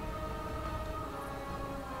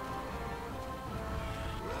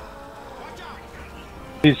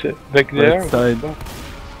 He's back there. Right side. Charger.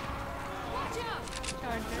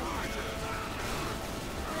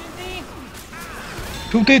 Ready?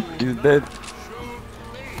 Shoot it! He's dead.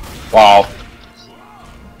 Wow.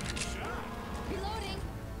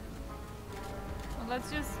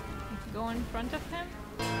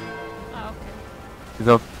 He's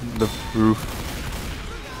up the roof.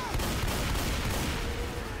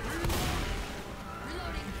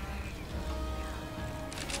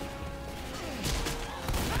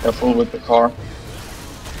 Careful with the car.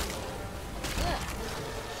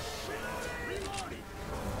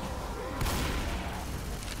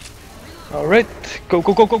 Alright, go,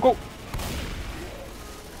 go, go, go, go!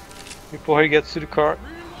 Before he gets to the car.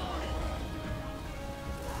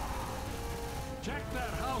 Check that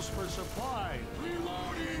house for supplies.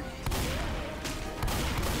 Reloading.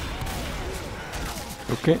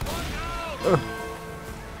 Okay.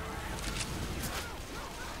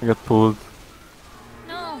 I got pulled.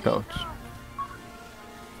 No. Couch.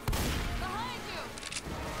 Behind you!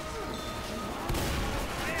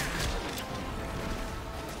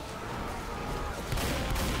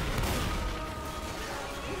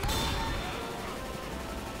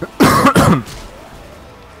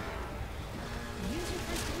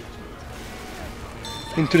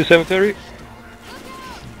 Into the cemetery.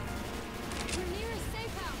 We're near a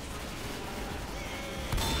safe house.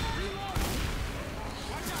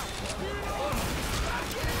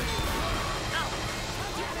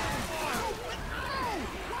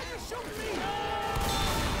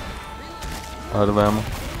 Out of ammo.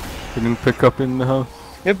 Didn't pick up in the house.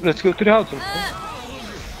 Yep, let's go to the house. I'm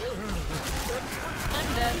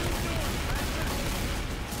dead.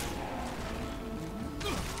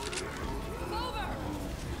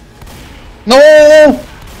 No!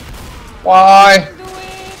 Why? Do it!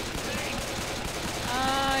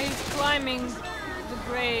 He's climbing the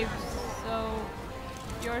graves, so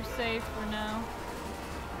you're safe for now.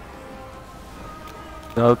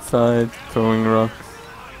 Outside, throwing rocks.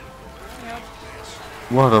 Yep.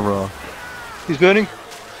 What a rock. He's burning.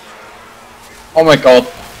 Oh my god.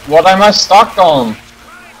 What am I stuck on?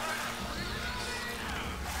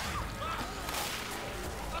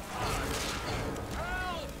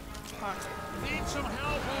 Need some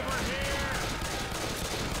help over here.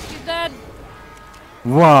 He's dead!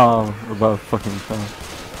 Wow, about fucking time.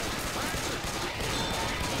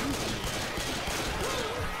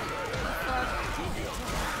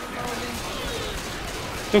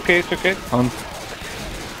 It's okay, it's okay. Hunt.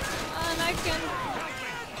 And I can...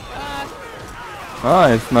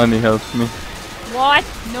 Nice, Nani helped me. what?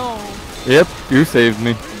 No. Yep, you saved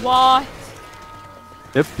me. What?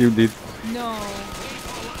 Yep, you did. No.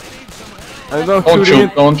 I don't Don't shoot shoot,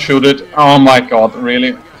 it. don't shoot it. Oh my god,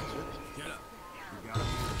 really?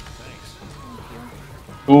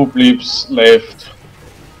 Two bleeps left.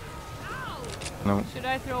 No. Should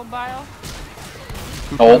I throw bile?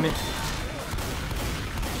 No. Funny.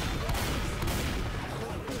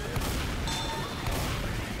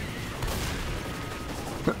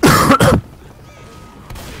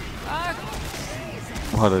 Fuck!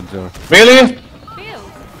 What a joke. Really?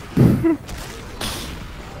 Phil!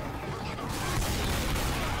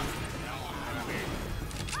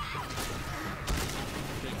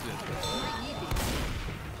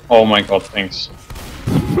 Oh my god, thanks.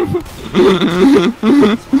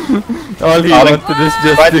 All he Darling, wanted is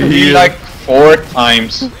just tried to to heal heal. like 4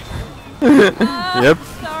 times. Yep,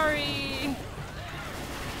 Sorry!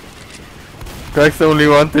 Krax only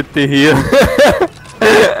wanted to heal.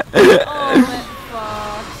 Oh my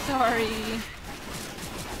fuck, sorry.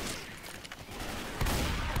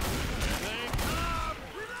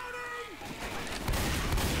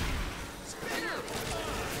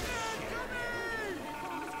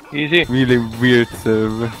 Easy. Really weird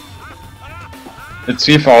server. Let's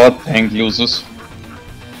see if our tank loses.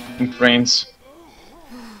 In brains.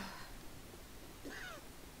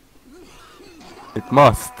 It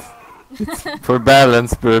must. It's for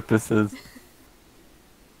balance purposes.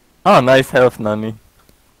 Oh, nice health, Nani.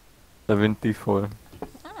 74.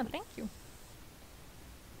 Oh, thank you.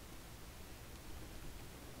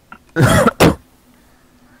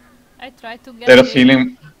 I tried to get Instead of it.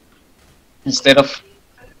 healing, instead of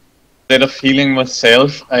healing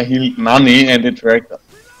myself, I healed Nani and it worked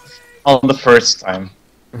on the first time.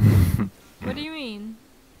 What do you mean?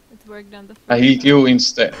 It worked on the first I healed time. you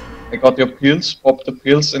instead. I got your pills, popped the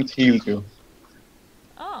pills and healed you.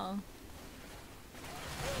 Oh.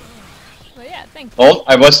 Well, yeah, thank you. Well,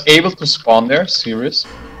 I was able to spawn there, serious.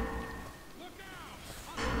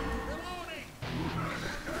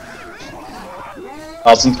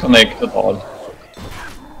 Doesn't connect at all.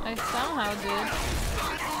 I somehow did.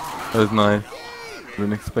 That was nice.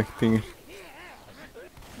 Wasn't expecting it.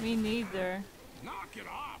 Me neither. Knock it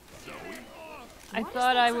off, Zoe. I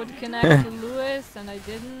thought I would connect to Lewis and I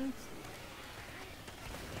didn't.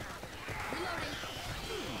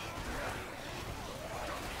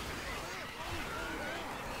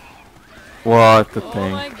 What a Oh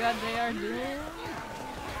thing. my god, they are doing.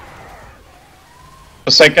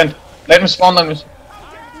 A second. Let me spawn, let me...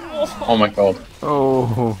 Oh my god.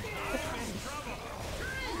 Oh.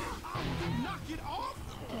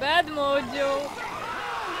 Bad mojo.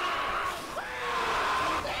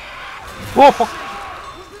 Whoa, fuck!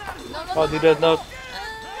 No, no, How did that not?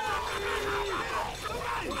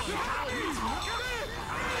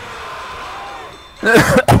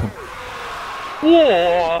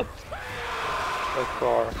 What? That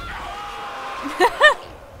car.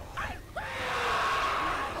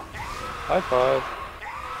 High five.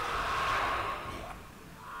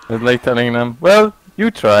 It's like telling them, well,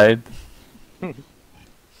 you tried.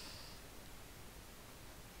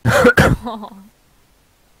 Oh.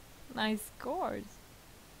 Nice scores.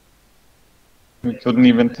 We couldn't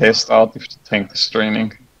even test out if the tank is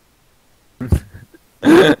training.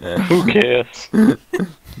 Who cares?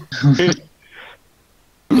 Just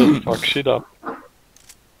fuck shit up.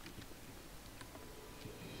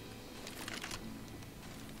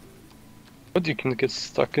 What, you can get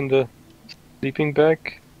stuck in the sleeping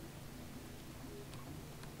bag?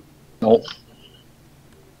 No.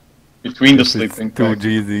 Between the It's sleeping too bags.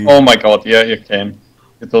 easy. Oh my god, yeah, you can.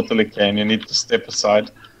 You totally can. You need to step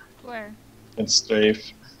aside Where? and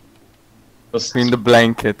strafe. Just, Between the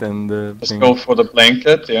blanket and the just thing. go for the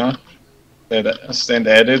blanket, yeah. Stand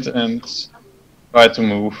at it and try to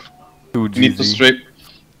move. Too You need to easy. strafe.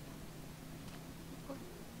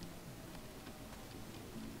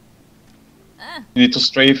 Ah. You need to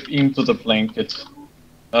strafe into the blanket.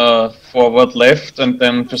 Forward left and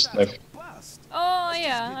then just left. Oh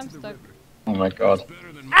yeah, I'm stuck. Oh my god.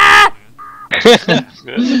 Damn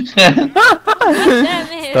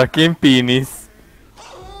it! Stuck in penis.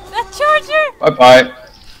 That charger! Bye bye.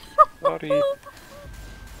 Sorry.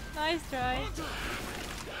 Nice try.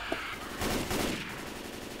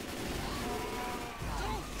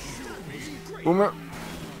 Boomer.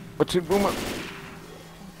 Watch it, Boomer.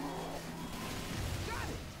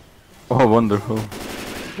 Oh, wonderful.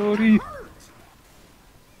 Sorry.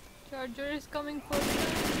 Charger is coming for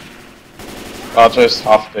me. Archer is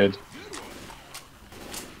half dead.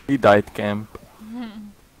 He died camp.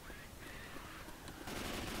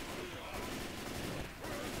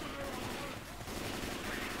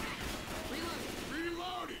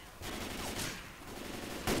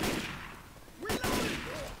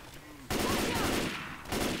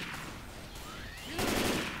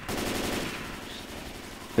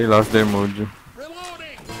 They lost their mojo.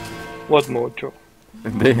 What mojo?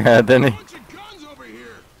 If they had any. Bunch of guns over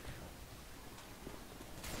here.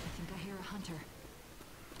 I think I hear a hunter.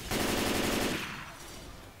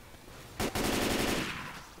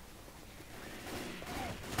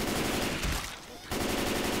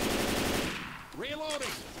 Reloading.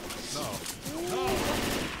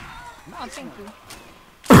 Oh, thank you.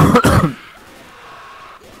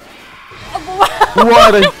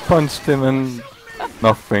 What? I punched him and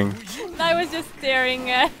nothing. I was just staring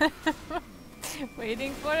at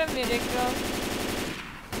waiting for a miracle.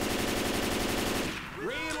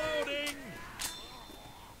 Reloading.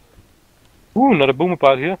 Ooh, not a boomer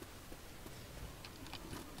pile here.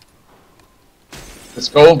 Let's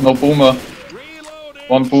go, no boomer. Reloading.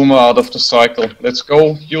 One boomer out of the cycle. Let's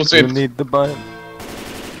go, use You it. need the bile.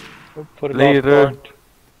 For the Later. last part.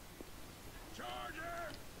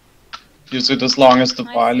 Use it as long as the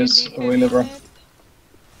I pile see is DK available. on it.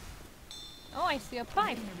 Oh, I see a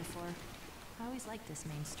pipe. Been here before. I always liked this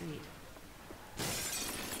main street.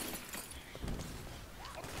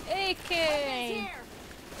 AK!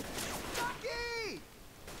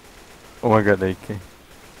 Oh, I got AK.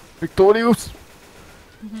 Victorious!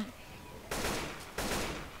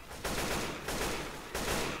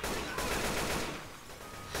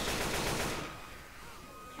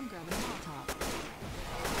 I'm grabbing a Molotov.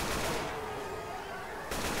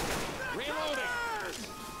 Reloading.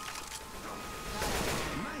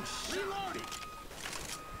 Nice. Reloading.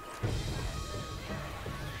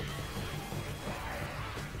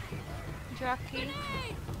 Jockey.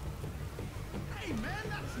 Hey man,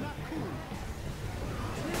 that's not cool.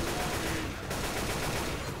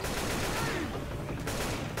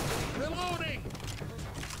 Reloading.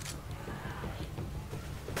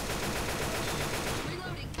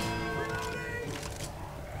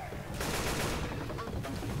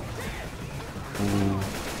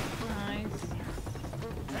 Nice.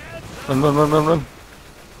 Run, run, run, run, run.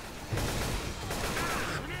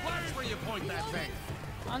 Watch where you point that thing.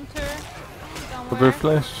 Hunter. Cover Somewhere.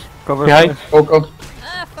 flash. Cover Behind. flash. Go, go.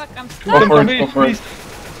 Ah, fuck, I'm Go stuck. for it, go for it.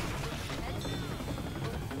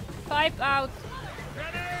 Pipe out.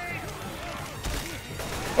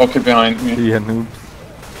 Okay, behind me. Yeah, noobs.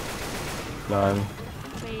 Lol.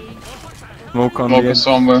 Wait. Smoke on Smoke the is edge.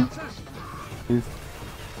 somewhere. Please.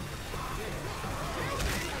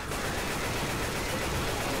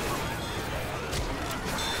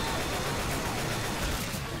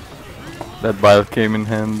 That bile came in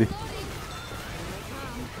handy.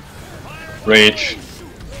 Rage.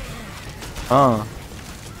 Ah.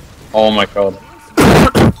 Oh my god.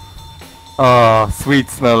 Ah, sweet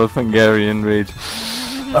smell of Hungarian rage.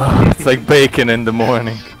 Ah, it's like bacon in the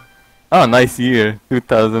morning. Oh, nice year,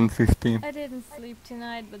 2015. I didn't sleep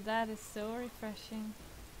tonight, but that is so refreshing.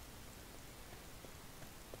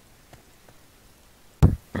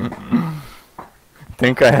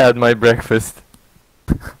 Think I had my breakfast.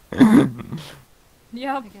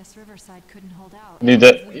 Yup. I guess Riverside couldn't hold out.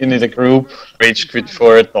 You need a group. Rage quit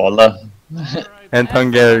for $1. And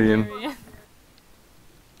Hungarian.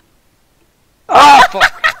 Ah,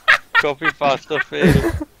 fuck! Copy faster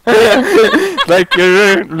fail. Like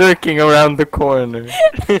you're lurking around the corner.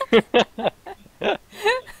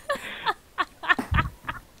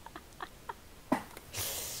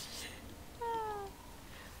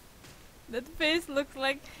 That face looks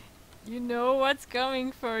like you know what's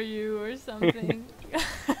coming for you or something.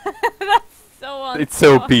 That's so on. It's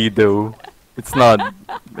so pedo. It's not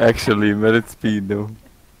actually, but it's pedo.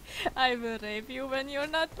 I will rape you when you're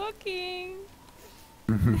not looking.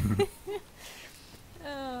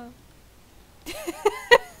 Oh.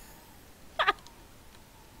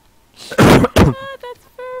 Ah, that's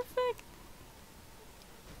perfect.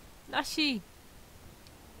 Nashi.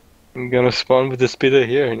 I'm gonna spawn with the spitter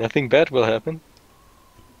here. Nothing bad will happen.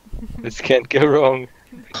 This can't go wrong.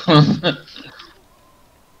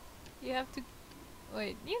 You have to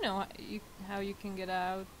wait. You know how you can get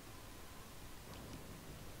out.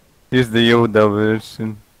 Here's the Yoda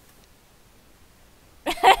version.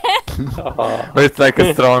 Ah. Or it's like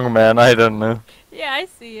a strong man, I don't know. Yeah, I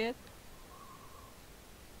see it.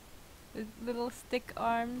 With little stick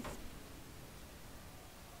arms.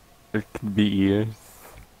 It could be ears.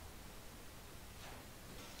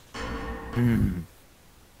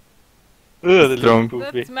 Ugh, the Strong. little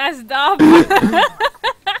poopy. That's messed up.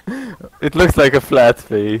 It looks like a flat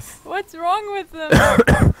face. What's wrong with them?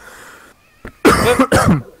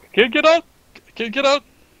 Can't get out! Can't get out!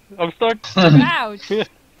 I'm stuck! Ouch.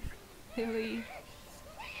 Silly.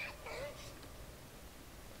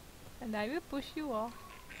 And I will push you off.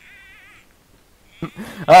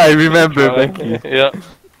 I remember Becky. Yeah.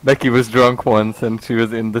 Becky was drunk once and she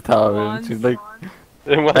was in the tower and she's like,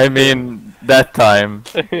 What? I mean, that time.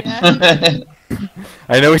 Yeah.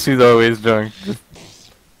 I know she's always drunk.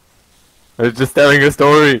 I was just telling a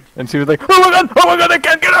story and she was like, oh my god, I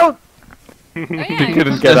can't get out! Oh, yeah, She you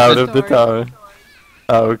couldn't told get me out the of the story. tower.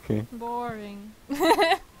 Oh, okay. Boring.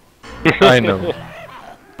 I know.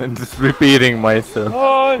 I'm just repeating myself.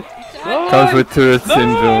 Oh, Comes with Tourette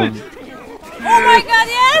syndrome. Oh my god,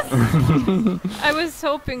 yes! I was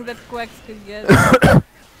hoping that Quex could get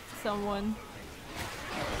someone.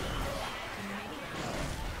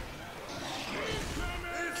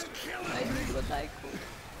 I did what I could.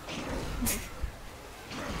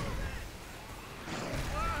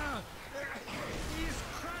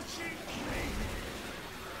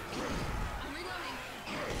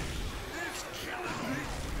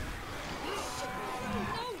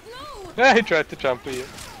 Yeah, he tried to jump at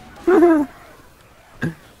you.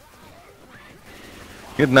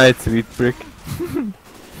 Good night, sweet brick.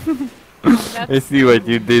 I That's see what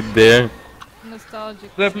you did there.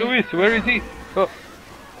 nostalgic. Zeb Louis, where is he? Oh,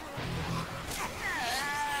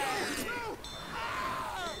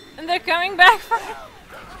 And they're coming back for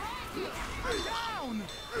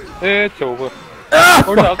it's over. Ah,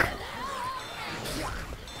 Or not.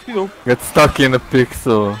 You know. Got stuck in a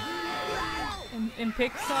pixel. in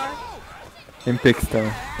Pixar. In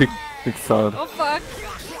Pixar. Pixar. Oh fuck!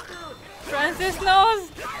 Francis knows!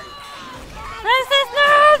 Francis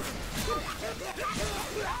knows!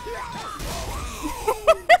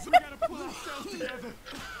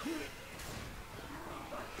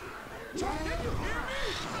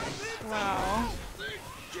 Wow.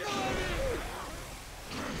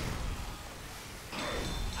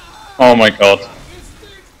 Oh my god.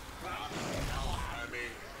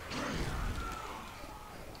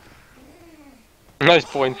 Nice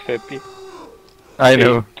point, Feppy. I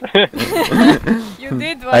know. You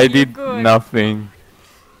did what I you did could. nothing.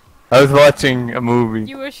 I was watching a movie.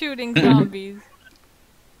 You were shooting zombies.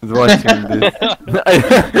 I was watching this.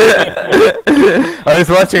 I was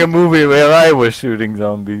watching a movie where I was shooting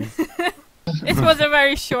zombies. It was a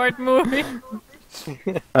very short movie.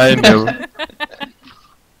 I know.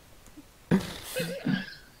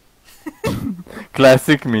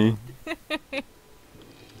 Classic me.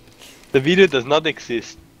 The video does not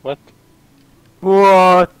exist. What?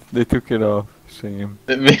 What? They took it off. Shame.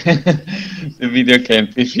 The video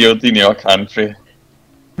can't be viewed in your country.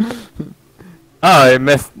 Ah, I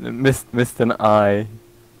missed an eye.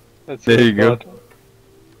 That's There you go.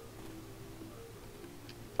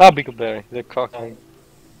 Ah, Bickleberry, the cock.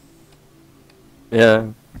 Yeah.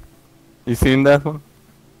 You seen that one?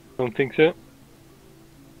 Don't think so.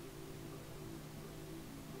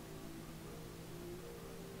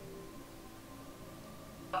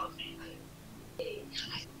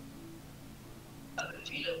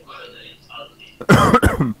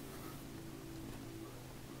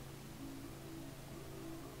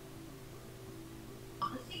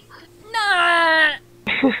 Nah!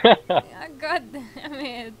 God damn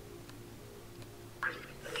it.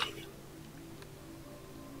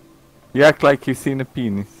 You act like you've seen a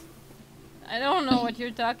penis. I don't know what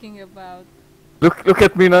you're talking about. Look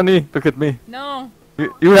at me, Nani. Look at me. No.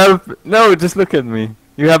 You have no. Just look at me.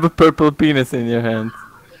 You have a purple penis in your hand.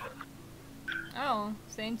 Oh,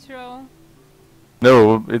 Saints Row.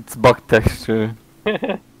 No, it's bug texture.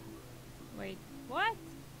 Wait, what?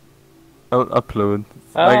 I'll upload.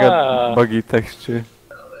 I got Ah. buggy texture.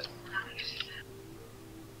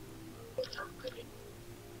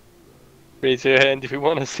 Raise your hand if you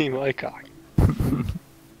want to see my cock.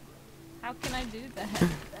 How can I do that?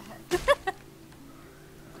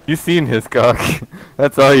 You seen his cock.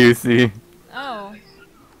 That's all you see. Oh,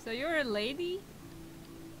 so you're a lady?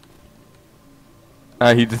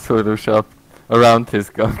 Ah, he just photoshopped around his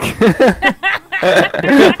cock.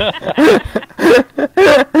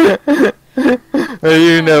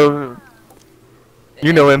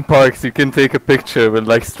 You know, in parks you can take a picture with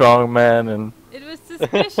like strong man and. It was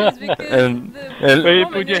suspicious because And- the and- When you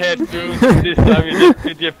woman put your head didn't- through, this time you just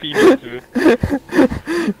put your penis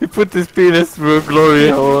through. He put his penis through a glory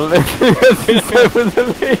hole and he said with the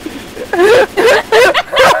lady.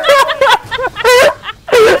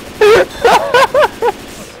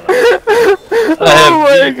 I have Oh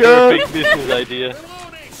my the god! perfect business idea.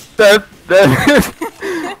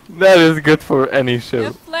 That is good for any show.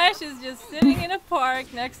 The Flash is just sitting in a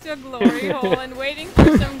park next to a glory hole and waiting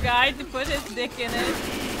for some guy to put his dick in it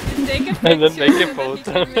and take a picture And then make a so that he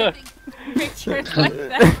photo. can make pictures like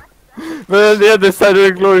that. But on the other side of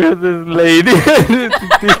the glory is this lady.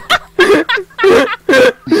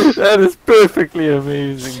 That is perfectly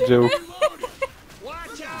amazing joke.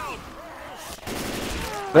 Watch out!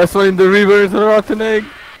 That's why in the river is a rotten egg?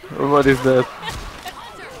 Or what is that?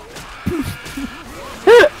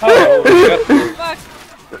 Oh, Fuck.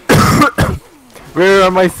 Where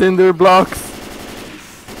are my cinder blocks?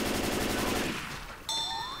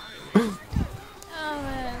 Oh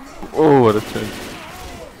man. Oh, what a turn.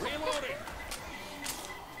 Reloading!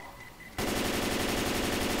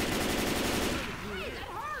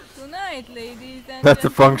 Tonight, ladies and That's a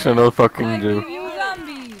gentlemen, functional I fucking give joke. you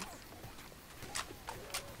zombies.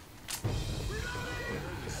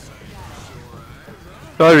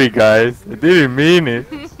 Sorry guys, I didn't mean it.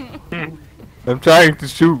 I'm trying to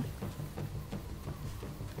shoot.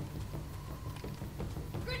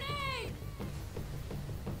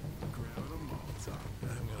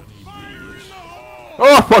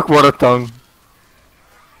 Oh fuck, what a tongue.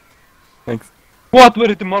 Thanks. what? Where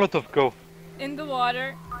did the Molotov go? In the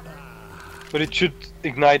water. But it should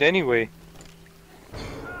ignite anyway.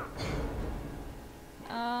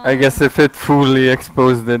 I guess if it fully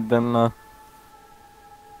exposed it, then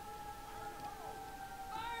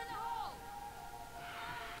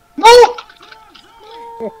No!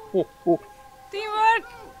 Teamwork!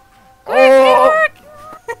 Oh!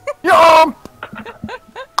 Quick, Yum!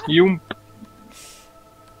 Yump.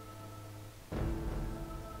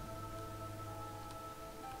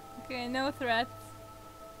 Okay, no threats.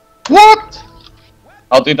 What?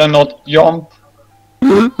 How did I not jump?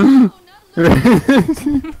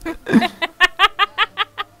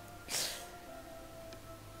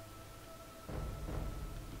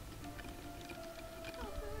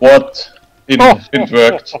 What? It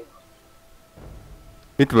worked.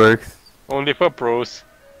 It works. Only for pros.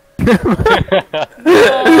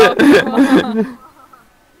 Oh, come on.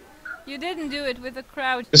 You didn't do it with a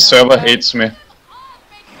crouch. The jump, server though. hates me.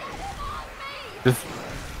 Just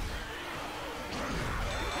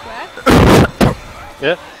Quack?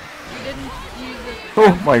 Yeah? You didn't use the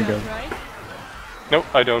Oh crouch my jump, god. right? No,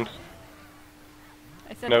 I don't.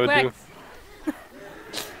 I said Never do. quacks.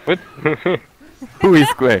 What? who is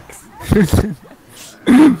Quex?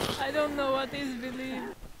 I don't know what is belief.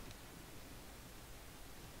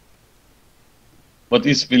 What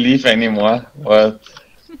is belief anymore?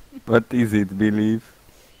 What is it, believe?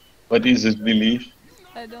 What is it belief?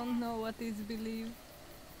 I don't know what is belief.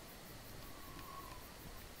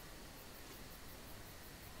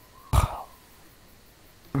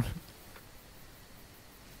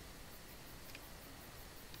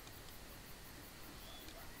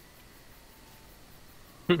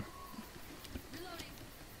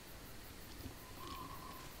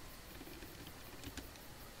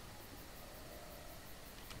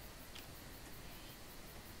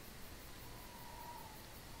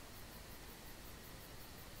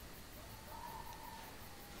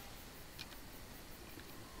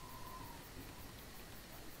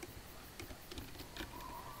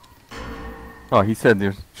 Oh, he said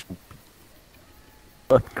you're stupid.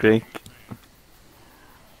 What, Craig?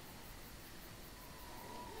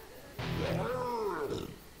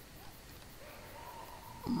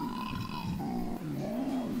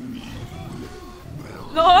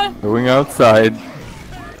 LOL! Going outside.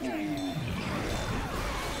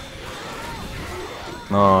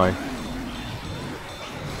 Nice.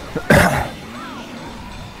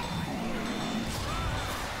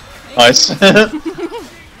 Nice.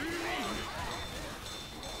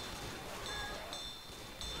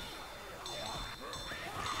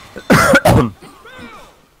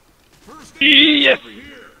 Yes!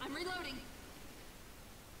 I'm reloading.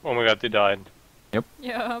 Oh my god, they died. Yup.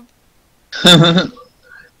 Oh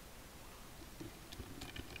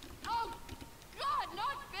God,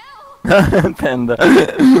 not Bill! Panda. Cover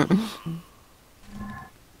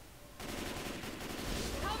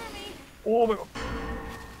me. Oh my god.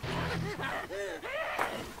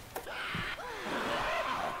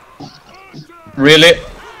 Really?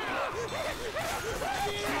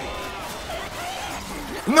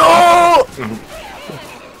 No!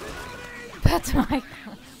 That's my...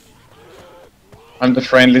 I'm the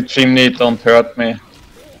friendly chimney, don't hurt me.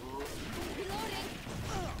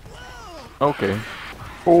 Okay.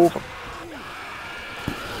 Oh.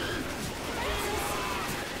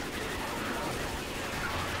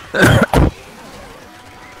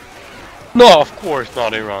 No, of course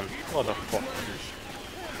not, Iran. What the fuck?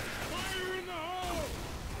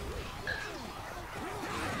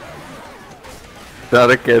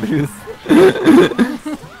 Där carries.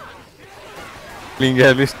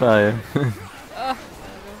 Klingar lyssnar.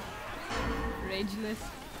 Rageless.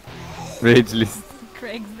 Ragelist.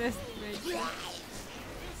 Craigslist. Rageless.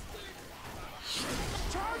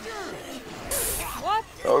 What?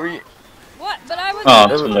 Sorry. What? But I was Ah,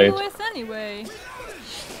 going too for late. Lewis anyway.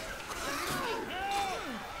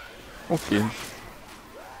 Okay.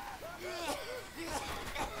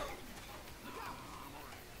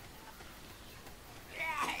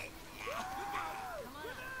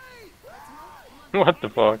 What the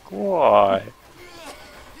fuck? Why?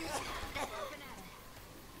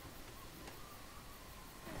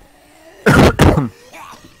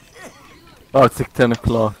 Oh, it's like 10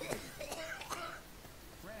 o'clock.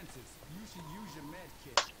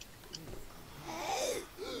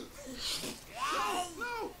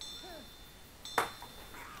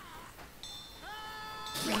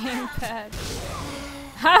 Gamepad.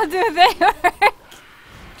 How do they work?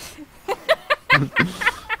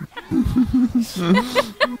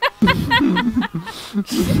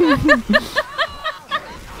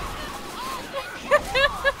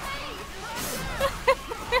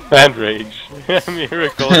 And rage.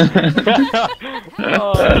 Miracle.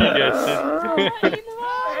 Oh, you guessed it.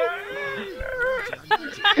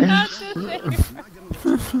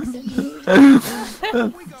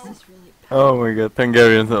 Oh my god,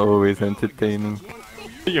 Hungarians are always entertaining.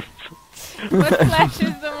 What flash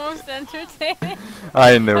is the most entertaining?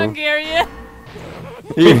 I know. Hungarian.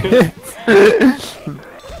 Yes.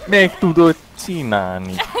 Meg tudod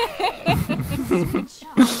csinálni.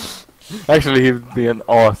 Actually, he'd be an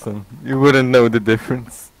awesome. You wouldn't know the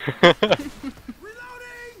difference.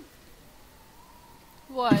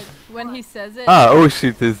 What? When he says it? Ah, oh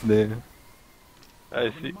shit is there.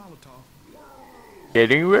 I see.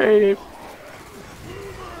 Getting raped.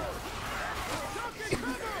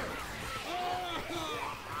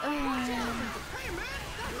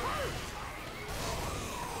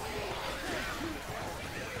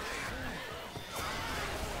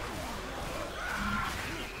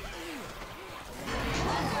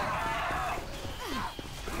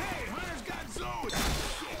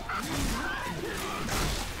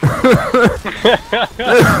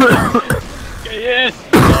 Yes!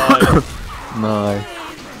 Nice.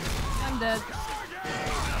 I'm dead.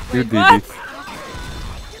 You Wait, did what? it.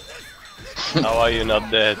 How are you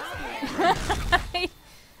not dead?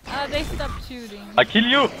 They stopped shooting. I kill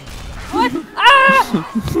you! What?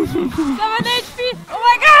 Ah! 7 HP! Oh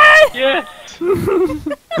my god! Yes!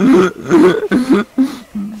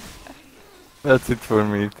 That's it for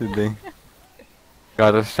me today.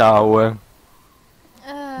 Got a shower.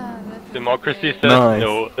 Democracy says Nice.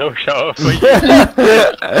 no shower for you.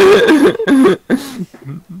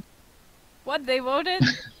 What, they voted?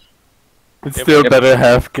 It's Yep. still Yep. better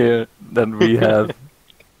healthcare than we have.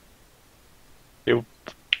 Yep.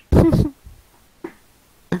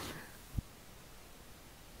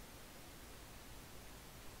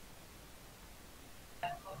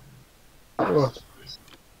 Oh,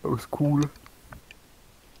 that was cool.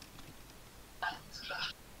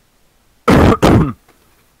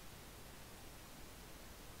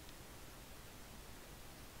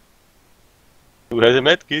 Who has a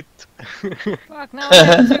medkit? Fuck, now I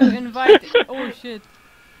have to invite. Oh shit.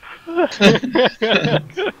 I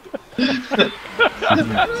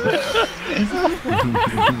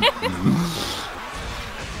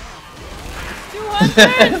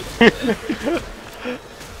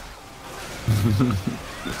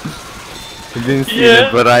didn't see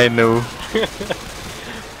it, but I know.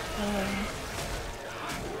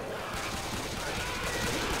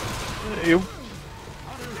 You.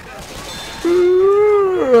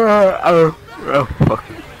 Oh fuck.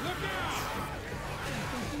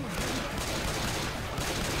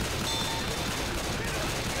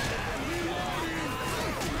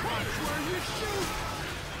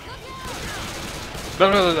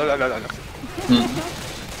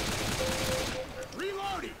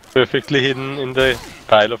 Perfectly hidden in the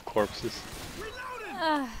pile of corpses.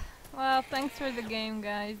 Well, thanks for the game,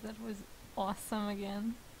 guys. That was awesome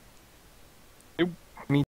again.